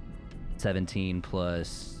 17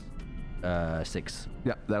 plus 6.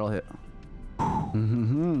 Yeah, that'll hit.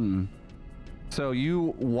 So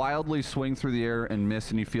you wildly swing through the air and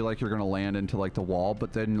miss, and you feel like you're gonna land into like the wall,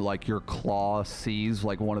 but then like your claw sees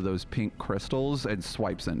like one of those pink crystals and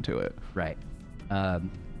swipes into it. Right.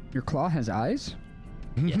 Your claw has eyes?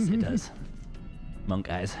 Yes, it does. monk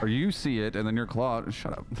eyes. Or you see it, and then your claw.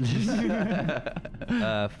 Shut up.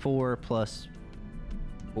 4 plus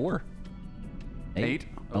 4. 8.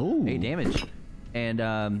 Oh. 8 damage. And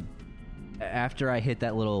after I hit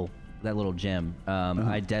that little gem,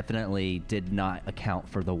 I definitely did not account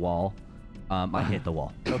for the wall. I hit the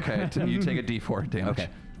wall. Okay, you take a D4 damage. Okay.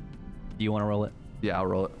 Do you want to roll it? Yeah, I'll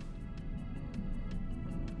roll it.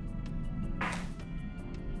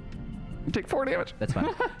 You take 4 damage. That's fine.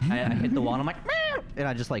 I hit the wall and I'm like, meow, and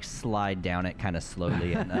I just like slide down it kind of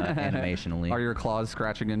slowly and animationally. Are your claws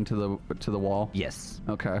scratching into the wall? Yes.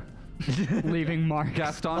 Okay. Leaving marks.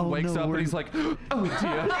 Gaston wakes up and he's like, oh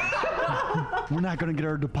dear. We're not gonna get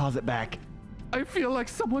our deposit back. I feel like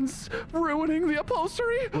someone's ruining the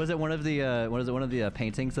upholstery. Was it one of the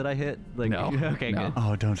paintings that I hit? Like, No. Okay, No. good.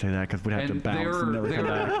 Oh, don't say that because we'd have to bounce and never come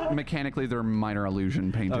back. Mechanically, they're minor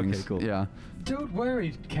illusion paintings. Okay, cool. Yeah. Don't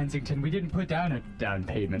worry, Kensington. We didn't put down a down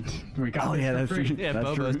payment. We got this for that's free. true. Yeah, That's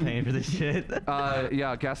Bobo's true. paying for this shit.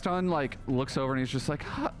 Yeah, Gaston like looks over and he's just like,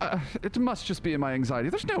 it must just be my anxiety.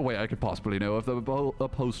 There's no way I could possibly know if the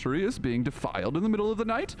upholstery is being defiled in the middle of the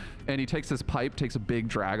night. And he takes his pipe, takes a big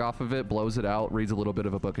drag off of it, blows it out, reads a little bit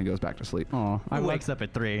of a book, and goes back to sleep. Oh, Who wakes up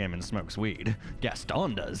at 3 a.m. and smokes weed?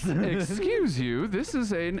 Gaston does. Excuse you, this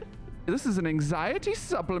is an anxiety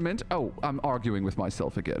supplement. Oh, I'm arguing with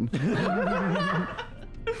myself again.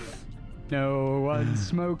 No one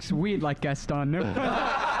smokes weed like Gaston. No, no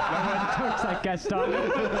one chokes like Gaston.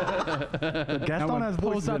 No Gaston one has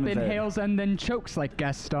pulls voices up, in his head. inhales, and then chokes like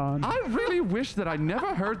Gaston. I really wish that I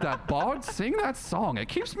never heard that bard sing that song. It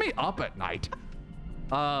keeps me up at night.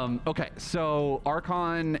 Okay, so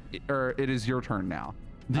Archon, it is your turn now.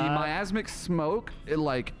 The miasmic smoke,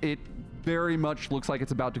 it very much looks like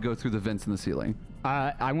it's about to go through the vents in the ceiling.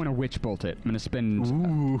 I want to witch bolt it. I'm going to spend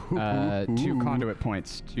 2 conduit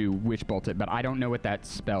points to witch bolt it, but I don't know what that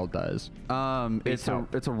spell does. It's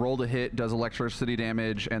a roll to hit, does electricity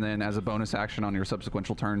damage, and then as a bonus action on your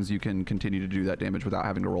subsequent turns, you can continue to do that damage without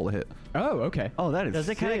having to roll to hit. Oh, okay. Oh, that is Does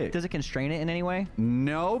it sick. constrain it in any way?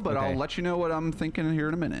 No, but Okay. I'll let you know what I'm thinking here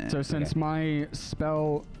in a minute. So since my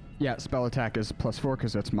spell attack is +4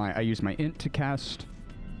 because I use my int to cast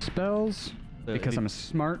spells because I'm a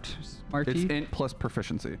smarty. It's int plus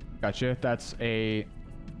proficiency. Gotcha. That's a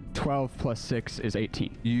 12 plus 6 is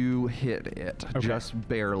 18. You hit it Okay. just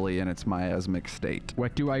barely in its miasmic state.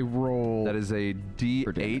 What do I roll? That is a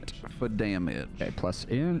D8 damage. for damage. Okay, plus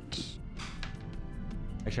int.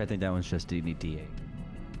 Actually, I think that one's just D8,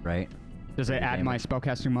 right? Does it add my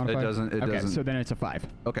spellcasting modifier? doesn't- it okay, doesn't. so then it's a 5.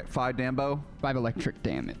 Okay, 5 Dambo. 5 electric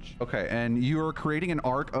damage. Okay, and you are creating an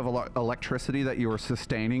arc of electricity that you are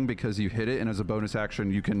sustaining because you hit it, and as a bonus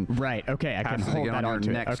action, you can Right, okay, I can pass it hold again that on arc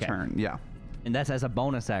your to it. next Okay. turn. Yeah, And that's as a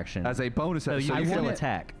bonus action. as a bonus So action. you I can want still it-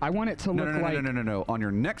 attack. I want it to No, look no, no, like... no, no, no, no. On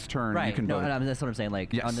your next turn, Right. you can. No, that's what I'm saying.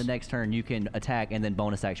 Like Yes. on the next turn, you can attack and then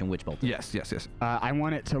bonus action witch bolt. Yes, yes, yes. I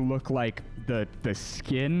want it to look like the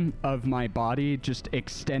skin of my body just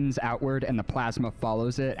extends outward and the plasma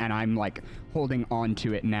follows it, and I'm like holding on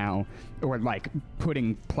to it now, or like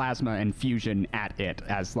putting plasma and fusion at it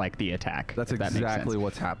as like the attack. That's if that makes exactly sense.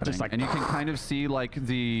 what's happening. Just like- and you can kind of see like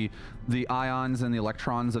the ions and the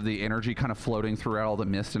electrons of the energy kind of floating throughout all the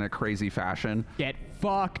mist in a crazy fashion. Get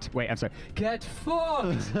fucked. Wait, I'm sorry. Get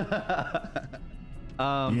fucked!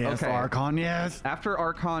 Yes, okay. Archon, yes. After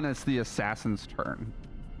Archon, it's the assassin's turn.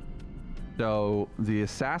 So the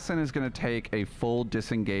assassin is going to take a full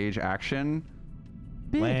disengage action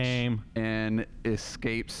Lame. and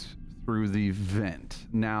escapes through the vent.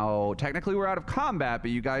 Now, technically, we're out of combat, but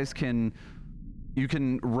you guys can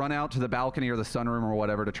run out to the balcony or the sunroom or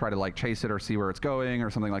whatever to try to like chase it or see where it's going or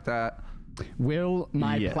something like that. Will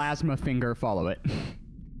my Yes. plasma finger follow it?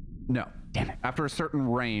 No. Damn it. After a certain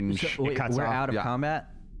range, So, wait, cuts we're off. out of Yeah. combat.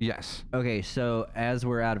 yes. Okay, so as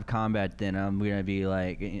we're out of combat, then I'm gonna be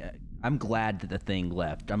like, I'm glad that the thing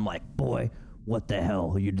left. I'm like, Boy, what the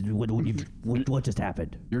hell? What just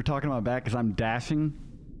happened? You're talking about back because I'm dashing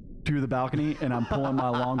to the balcony and I'm pulling my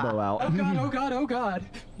longbow out. Oh god, oh god, oh god.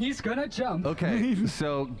 He's gonna jump. Okay,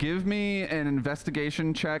 so give me an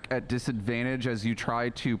investigation check at disadvantage as you try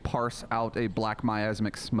to parse out a black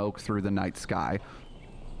miasmic smoke through the night sky.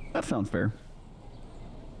 That sounds fair.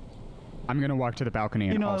 I'm gonna walk to the balcony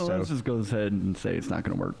and You know, also. let's just go ahead and say it's not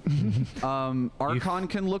going to work. Archon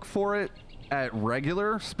can look for it at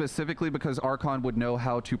regular, specifically because Archon would know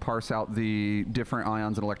how to parse out the different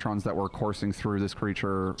ions and electrons that were coursing through this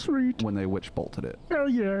creature when they witch bolted it. Hell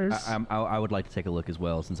yes. I would like to take a look as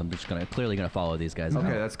well, since I'm just clearly gonna follow these guys. Okay,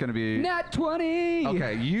 now. that's going to be... Nat 20.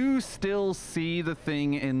 Okay, you still see the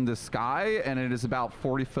thing in the sky, and it is about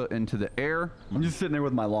 40 foot into the air. I'm just sitting there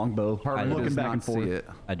with my longbow, Harmu looking does back not and forth. see it.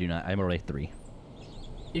 I do not. I'm already 3.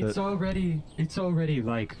 It's already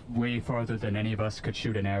like way farther than any of us could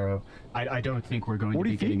shoot an arrow. I don't think we're going to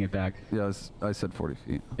be getting it back. Yeah, I said 40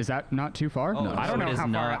 feet. Is that not too far? Oh, I don't no, know it is how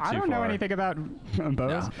far. not I too don't know far. anything about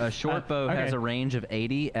bows. A short bow has okay. a range of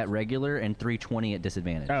 80 at regular and 320 at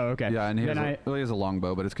disadvantage. Oh, okay. Yeah, and he then has a long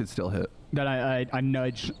bow, but it could still hit. Then I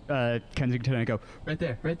nudge Kensington and I go, Right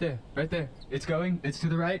there, right there, right there. It's going. It's to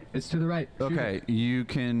the right. It's to the right. Shoot Okay, it. you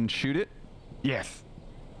can shoot it. Yes.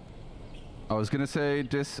 I was gonna say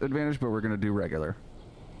disadvantage, but we're gonna do regular.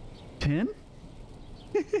 10?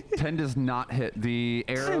 10 does not hit. The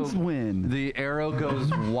arrow. Since when? The arrow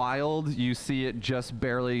goes wild. You see it just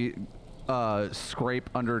barely scrape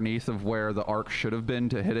underneath of where the arc should have been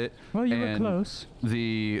to hit it. well, you were and close.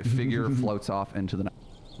 The figure floats off into the night.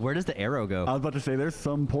 Where does the arrow go? I was about to say, there's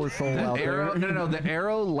some poor soul The out arrow, there. no. The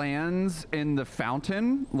arrow lands in the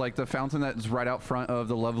fountain, like the fountain that's right out front of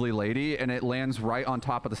the lovely lady, and it lands right on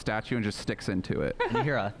top of the statue and just sticks into it. You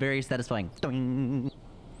hear a very satisfying ding.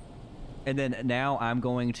 And then now I'm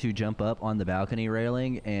going to jump up on the balcony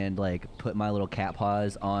railing and like put my little cat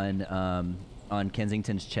paws on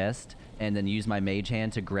Kensington's chest, and then use my mage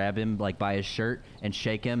hand to grab him like by his shirt and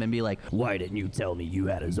shake him and be like, Why didn't you tell me you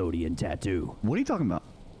had a Zodian tattoo? What are you talking about?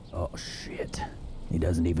 Oh, shit. He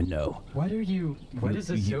doesn't even know. What are you? What is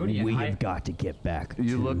a Zodian? We have got to get back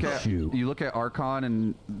You to look at Shoo. you look at Archon,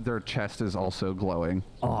 and their chest is also glowing.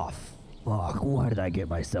 Oh, fuck. What did I get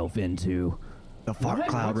myself into? The fart What?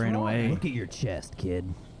 cloud What's ran wrong? away. Look at your chest,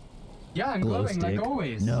 kid. Yeah, I'm Glow glowing stick. like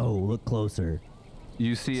always. No, look closer.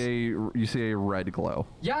 You see a red glow.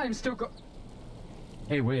 Yeah, I'm still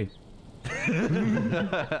Hey, wait.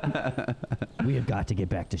 We have got to get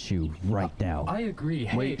back to Shoo right now. I agree.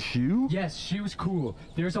 Hey, Wait, Shoo? Yes, Shoo's cool.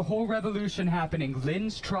 There's a whole revolution happening.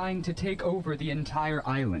 Lynn's trying to take over the entire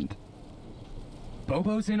island.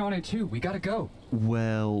 Bobo's in on it too. We gotta go.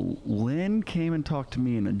 Well, Lynn came and talked to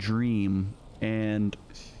me in a dream, and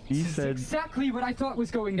she This is said... exactly what I thought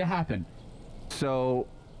was going to happen. So,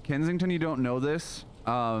 Kensington, you don't know this,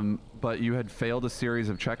 but you had failed a series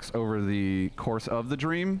of checks over the course of the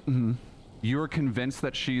dream. Mhm. You are convinced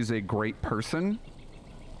that she's a great person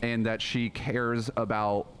and that she cares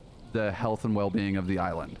about the health and well-being of the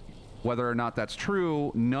island. Whether or not that's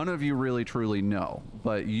true, none of you really truly know,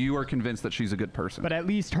 but you are convinced that she's a good person. But at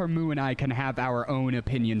least Harmu and I can have our own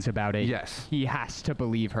opinions about it. Yes. He has to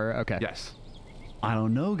believe her. Okay. Yes. I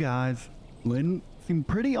don't know, guys. Lynn seemed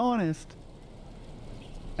pretty honest.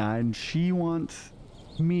 And she wants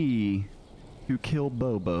me to kill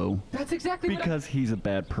Bobo That's exactly because he's a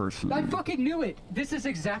bad person. I fucking knew it. This is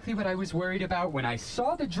exactly what I was worried about when I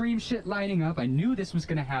saw the dream shit lining up. I knew this was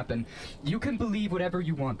gonna happen. You can believe whatever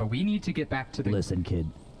you want, but we need to get back to the... Listen, kid.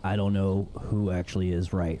 I don't know who actually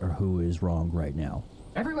is right or who is wrong right now.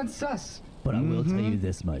 Everyone's sus. But I will tell you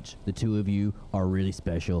this much. The two of you are really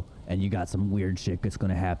special, and you got some weird shit that's going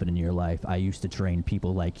to happen in your life. I used to train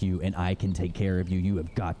people like you, and I can take care of you. You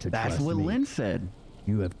have got to That's trust what me. Lynn said.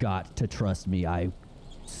 You have got to trust me. I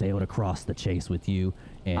sailed across the chase with you,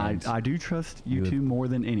 and I do trust you You have- two more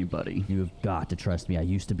than anybody. you have got to trust me. I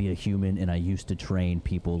used to be a human, and I used to train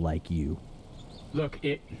people like you. Look,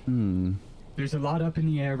 there's a lot up in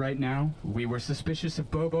the air right now. We were suspicious of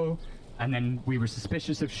Bobo, and then we were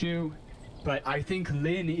suspicious of Shoo. But I think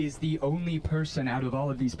Lynn is the only person out of all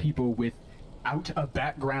of these people without a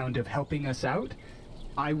background of helping us out.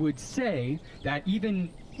 I would say that even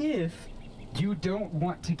if you don't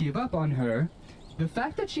want to give up on her, the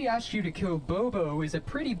fact that she asked you to kill Bobo is a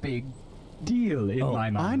pretty big deal in my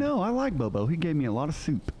mind. I know. I like Bobo. He gave me a lot of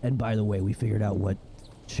soup. And by the way, we figured out what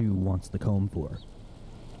Shoo wants the comb for.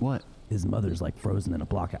 What? His mother's like frozen in a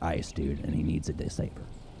block of ice, dude, and he needs it to save her.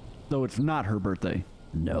 So it's not her birthday.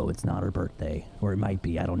 No, it's not her birthday. Or it might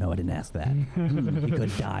be. I don't know. I didn't ask that. He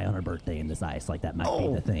could die on her birthday in this ice. Like, that might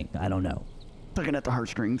be the thing. I don't know. Tugging at the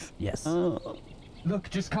heartstrings. Yes. Look,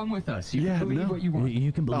 just come with us. You Yeah, can believe no. what you want.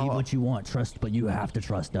 You can believe what you want. Trust, but you have to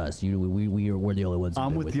trust us. We're the only ones. who've I'm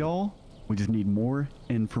been with you. y'all. We just need more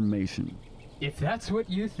information. If that's what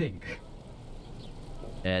you think.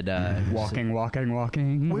 And Walking. Wait.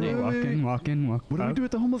 What What do we do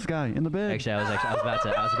with the homeless guy in the bed? Actually, I was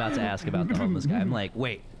about to ask about the homeless guy. I'm like,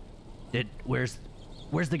 wait, where's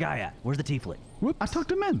the guy at? Where's the tiefling? I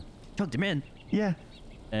tucked him in. Chucked him in. Yeah.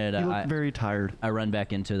 And He looked very tired. I run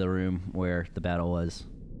back into the room where the battle was.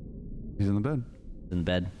 He's in the bed. In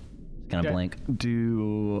bed, kind of Okay. blank.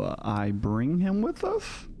 Do I bring him with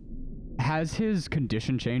us? Has his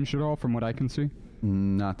condition changed at all from what I can see?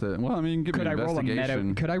 Not that. Well, I mean, give Could me I an roll a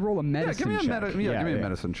investigation. Could I roll a Yeah, medicine give me a check? give me a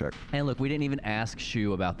medicine check. And look, we didn't even ask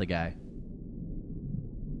Shoo about the guy.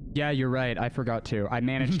 Yeah, you're right. I forgot to. I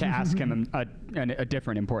managed to ask him a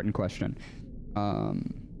different important question.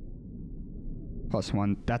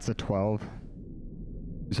 +1. That's a 12.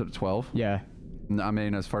 You said 12? Yeah. I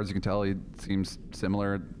mean, as far as you can tell, he seems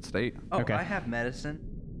similar state. Oh, Okay. I have medicine.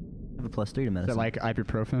 I have a +3 to Is medicine. it like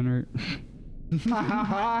ibuprofen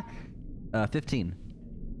or? 15.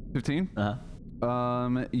 15?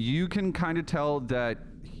 You can kind of tell that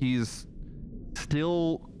he's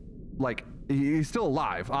still, like, he's still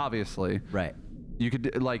alive, obviously. Right. You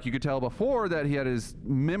could tell before that he had his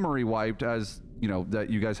memory wiped, as you know, that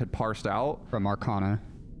you guys had parsed out From Arcana.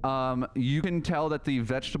 You can tell that the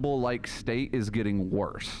vegetable-like state is getting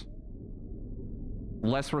worse,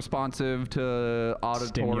 less responsive to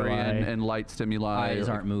auditory and light stimuli. Eyes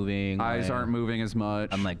aren't moving. Eyes aren't moving as much.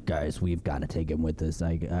 I'm like, guys, we've got to take him with us.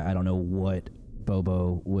 I don't know what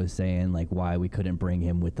Bobo was saying, like why we couldn't bring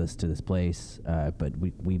him with us to this place, but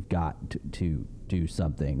we've got to do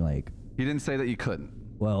something. Like, he didn't say that you couldn't.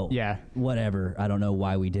 well, Yeah. whatever. I don't know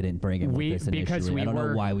why we didn't bring him with us initially. because we I don't know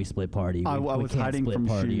were- why we split party. I We was can't hiding split from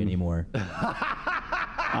party Shoo. anymore.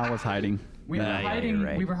 I was hiding. We were yeah, hiding. you're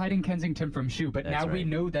right. We were hiding Kensington from Shoo, but That's now we right.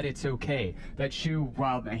 know that it's okay. That Shoo,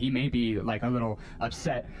 while he may be like a little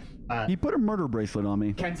upset, He put a murder bracelet on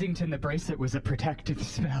me. Kensington, the bracelet was a protective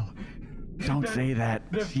spell. Don't say that.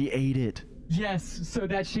 She ate it. Yes, so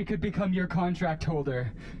that she could become your contract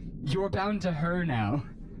holder. You're bound to her now.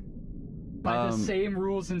 By the same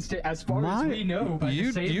rules and as far as we know, by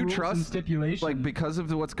the same rules and stipulations. like, because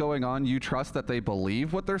of what's going on, you trust that they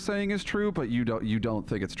believe what they're saying is true, but you don't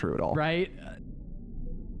think it's true at all. right?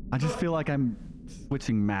 I just feel like I'm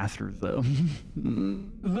switching masters, though.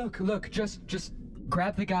 Look, just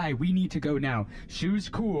grab the guy. We need to go now. Shoo's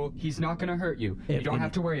cool. He's not gonna hurt you. You If don't any-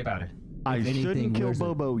 have to worry about it. I anything, shouldn't kill where's it?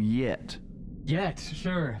 Bobo yet. Yet,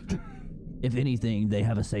 sure. If anything, they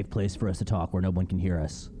have a safe place for us to talk where no one can hear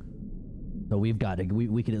us. So we've got to.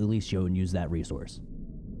 We could at least show and use that resource.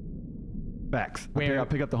 Facts. Where- I'll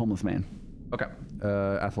pick up the homeless man. Okay.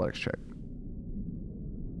 Athletics check.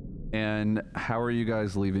 And how are you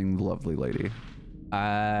guys leaving the lovely lady?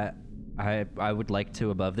 I would like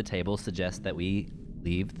to, above the table, suggest that we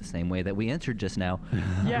leave the same way that we entered just now.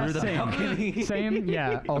 Yeah, Through the same. balcony. Same?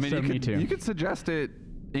 Yeah, also you me could, too. You could suggest it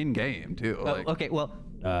in game too. Like, Okay, well,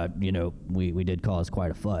 We did cause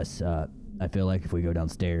quite a fuss. I feel like if we go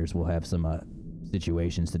downstairs, we'll have some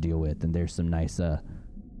situations to deal with, and there's some nice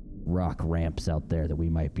rock ramps out there that we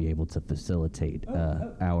might be able to facilitate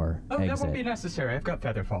our Oh, that exit. won't be necessary. I've got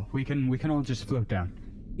Featherfall. We can all just float down.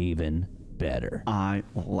 Even better. I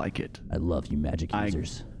like it. I love you, magic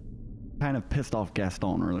users. Kind of pissed off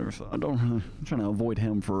Gaston earlier, so I'm trying to avoid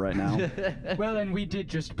him for right now. Well, and we did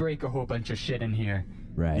just break a whole bunch of shit in here.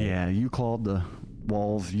 Right. Yeah, you clawed the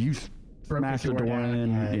walls. You Broke smashed the the door door down.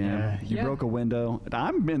 in. Yeah. You Yeah. broke a window.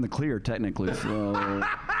 I'm in the clear technically, so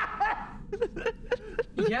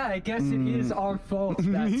Yeah, I guess it is our fault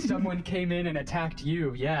that someone came in and attacked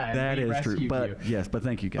you. Yeah, and that we is true. rescued But you. yes, but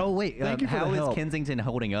thank you guys. oh wait, thank you for how the is help. Kensington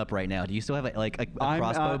holding up right now? Do you still have a I'm,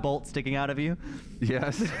 crossbow bolt sticking out of you?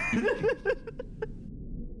 yes.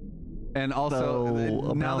 And also,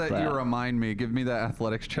 So, now about that you that. remind me, give me that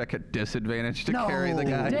athletics check at disadvantage to carry the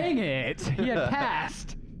guy. Dang it! He had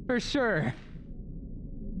passed for sure.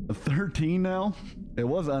 13 now. It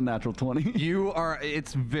was an unnatural 20. You are.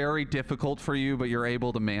 It's very difficult for you, but you're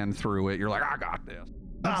able to man through it. You're like, I got this.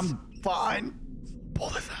 I'm fine. Pull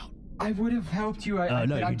this out. I would have helped you. No, but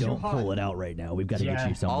you I'm too don't hot. pull it out right now. We've got to Yeah. get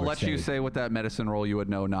you somewhere I'll let you safe. say with that medicine roll you would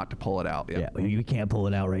know not to pull it out. Yeah, we can't pull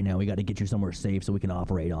it out right now. We got to get you somewhere safe so we can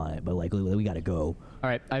operate on it. But like, we got to go. All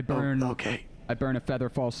right, I burn. Okay. I burn a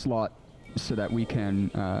featherfall slot so that we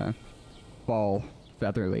can fall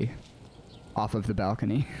featherly off of the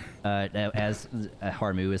balcony. As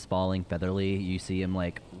Harmu is falling featherly, you see him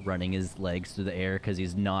like running his legs through the air because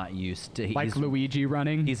he's not used to. Like Luigi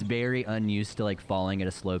running. He's very unused to like falling at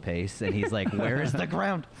a slow pace, and he's like, "Where is the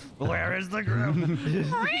ground? Where is the ground?"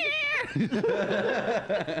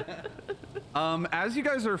 As you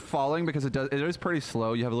guys are falling, because it is pretty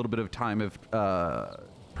slow, you have a little bit of time of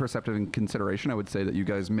perceptive and consideration. I would say that you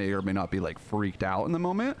guys may or may not be like freaked out in the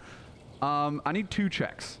moment. I need 2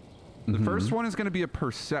 checks. The first one is going to be a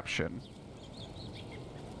perception.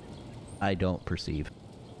 I don't perceive.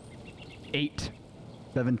 8.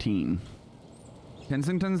 17.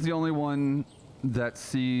 Kensington's the only one that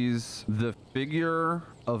sees the figure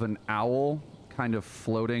of an owl kind of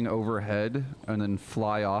floating overhead and then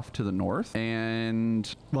fly off to the north.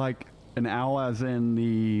 And Like an owl, as in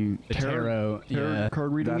the tarot, yeah.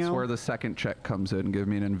 card reading that's owl? where the second check comes in. Give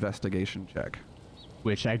me an investigation check.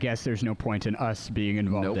 Which I guess there's no point in us being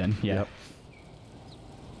involved Nope. in. Yeah. Yep.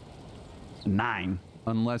 9.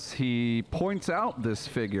 Unless he points out this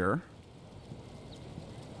figure.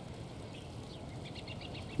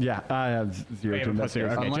 Yeah, I have 0 Wait, to plus 0.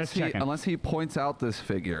 investigation. Okay, just checking. Unless he points out this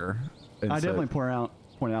figure. and I said- definitely point out.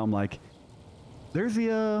 I'm like, there's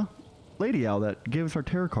the lady owl that gave us our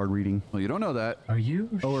tarot card reading. Well, you don't know that. Are you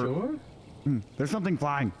Or- sure? There's something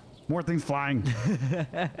flying. More things flying.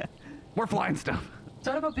 We're flying stuff.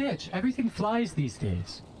 Son of a bitch. Everything flies these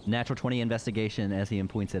days. Natural 20 investigation as he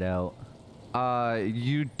points it out.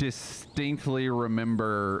 You distinctly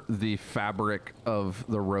remember the fabric of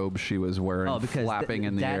the robe she was wearing flapping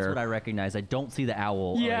in the that's air. what I recognize. I don't see the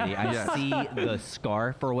owl already. I Yeah. see the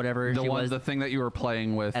scarf or whatever the she was. the thing that you were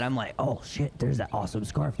playing with. And I'm like, Oh shit, there's that awesome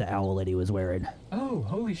scarf the owl lady was wearing. Oh,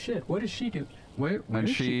 holy shit. What does she do? Where and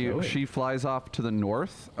is she going? she flies off to the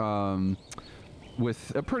north.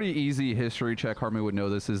 With a pretty easy history check, Harmu would know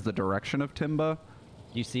this is the direction of Timba.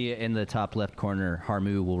 you see it in the top left corner.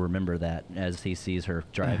 Harmu will remember that as he sees her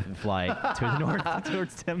drive and fly to the north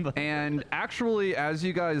towards Timba. And actually, as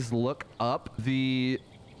you guys look up, the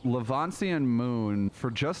Levantian moon,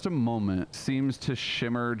 for just a moment, seems to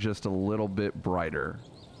shimmer just a little bit brighter.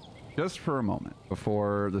 Just for a moment,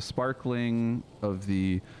 before the sparkling of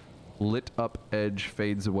the lit up edge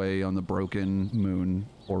fades away on the broken moon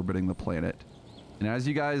orbiting the planet. And as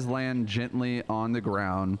you guys land gently on the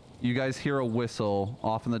ground, you guys hear a whistle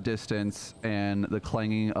off in the distance and the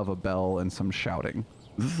clanging of a bell and some shouting.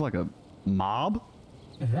 Is this like a mob?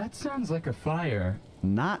 That sounds like a fire.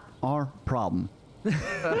 Not our problem.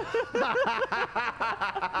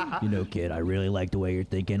 You know, kid, I really like the way you're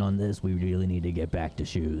thinking on this. We really need to get back to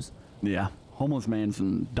Shoes. Yeah, homeless man's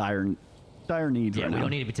in dire needs Yeah, right we now. don't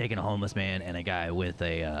need to be taking a homeless man and a guy with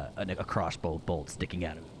a crossbow bolt sticking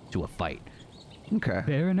out of him to a fight. Okay.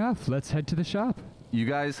 Fair enough. Let's head to the shop. You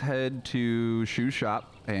guys head to Shoo's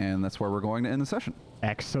shop, and that's where we're going to end the session.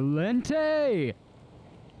 Excelente! Hey,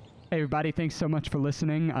 everybody. Thanks so much for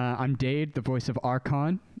listening. I'm Dade, the voice of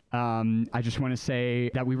Archon. I just want to say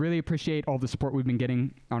that we really appreciate all the support we've been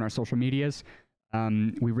getting on our social medias.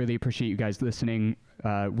 We really appreciate you guys listening.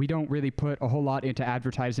 We don't really put a whole lot into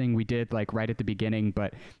advertising. We did like right at the beginning,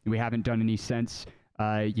 but we haven't done any since.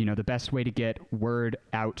 The best way to get word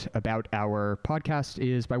out about our podcast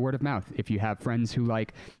is by word of mouth. If you have friends who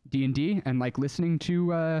like D&D and like listening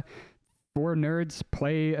to four nerds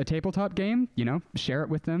play a tabletop game, share it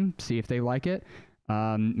with them, see if they like it.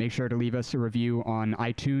 Make sure to leave us a review on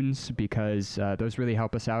iTunes because those really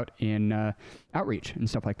help us out in outreach and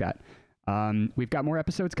stuff like that. We've got more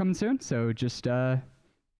episodes coming soon, so just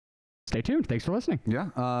stay tuned. Thanks for listening. Yeah.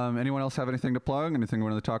 Anyone else have anything to plug? Anything you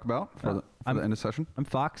wanted to talk about for the end of session? I'm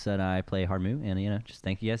Fox, and I play Harmu, and just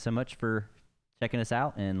thank you guys so much for checking us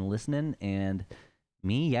out and listening, and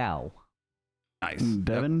meow. Nice.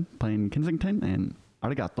 Devin playing Kensington and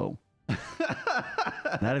arigato.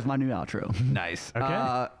 That is my new outro. Nice.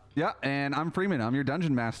 Okay. Yeah, and I'm Freeman. I'm your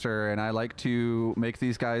dungeon master, and I like to make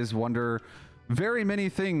these guys wonder very many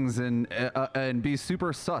things and be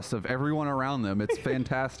super sus of everyone around them. It's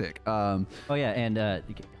fantastic. Oh yeah, and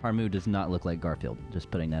Harmu does not look like Garfield. Just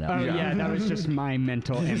putting that out. Oh yeah, that was just my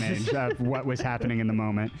mental image of what was happening in the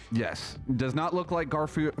moment. Yes. Does not look like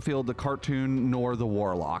Garfield the cartoon nor the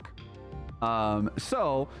Warlock.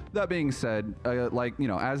 So that being said,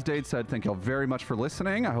 as Dade said, thank y'all very much for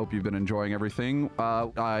listening. I hope you've been enjoying everything.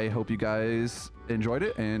 I hope you guys enjoyed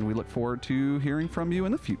it, and we look forward to hearing from you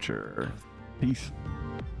in the future. Peace.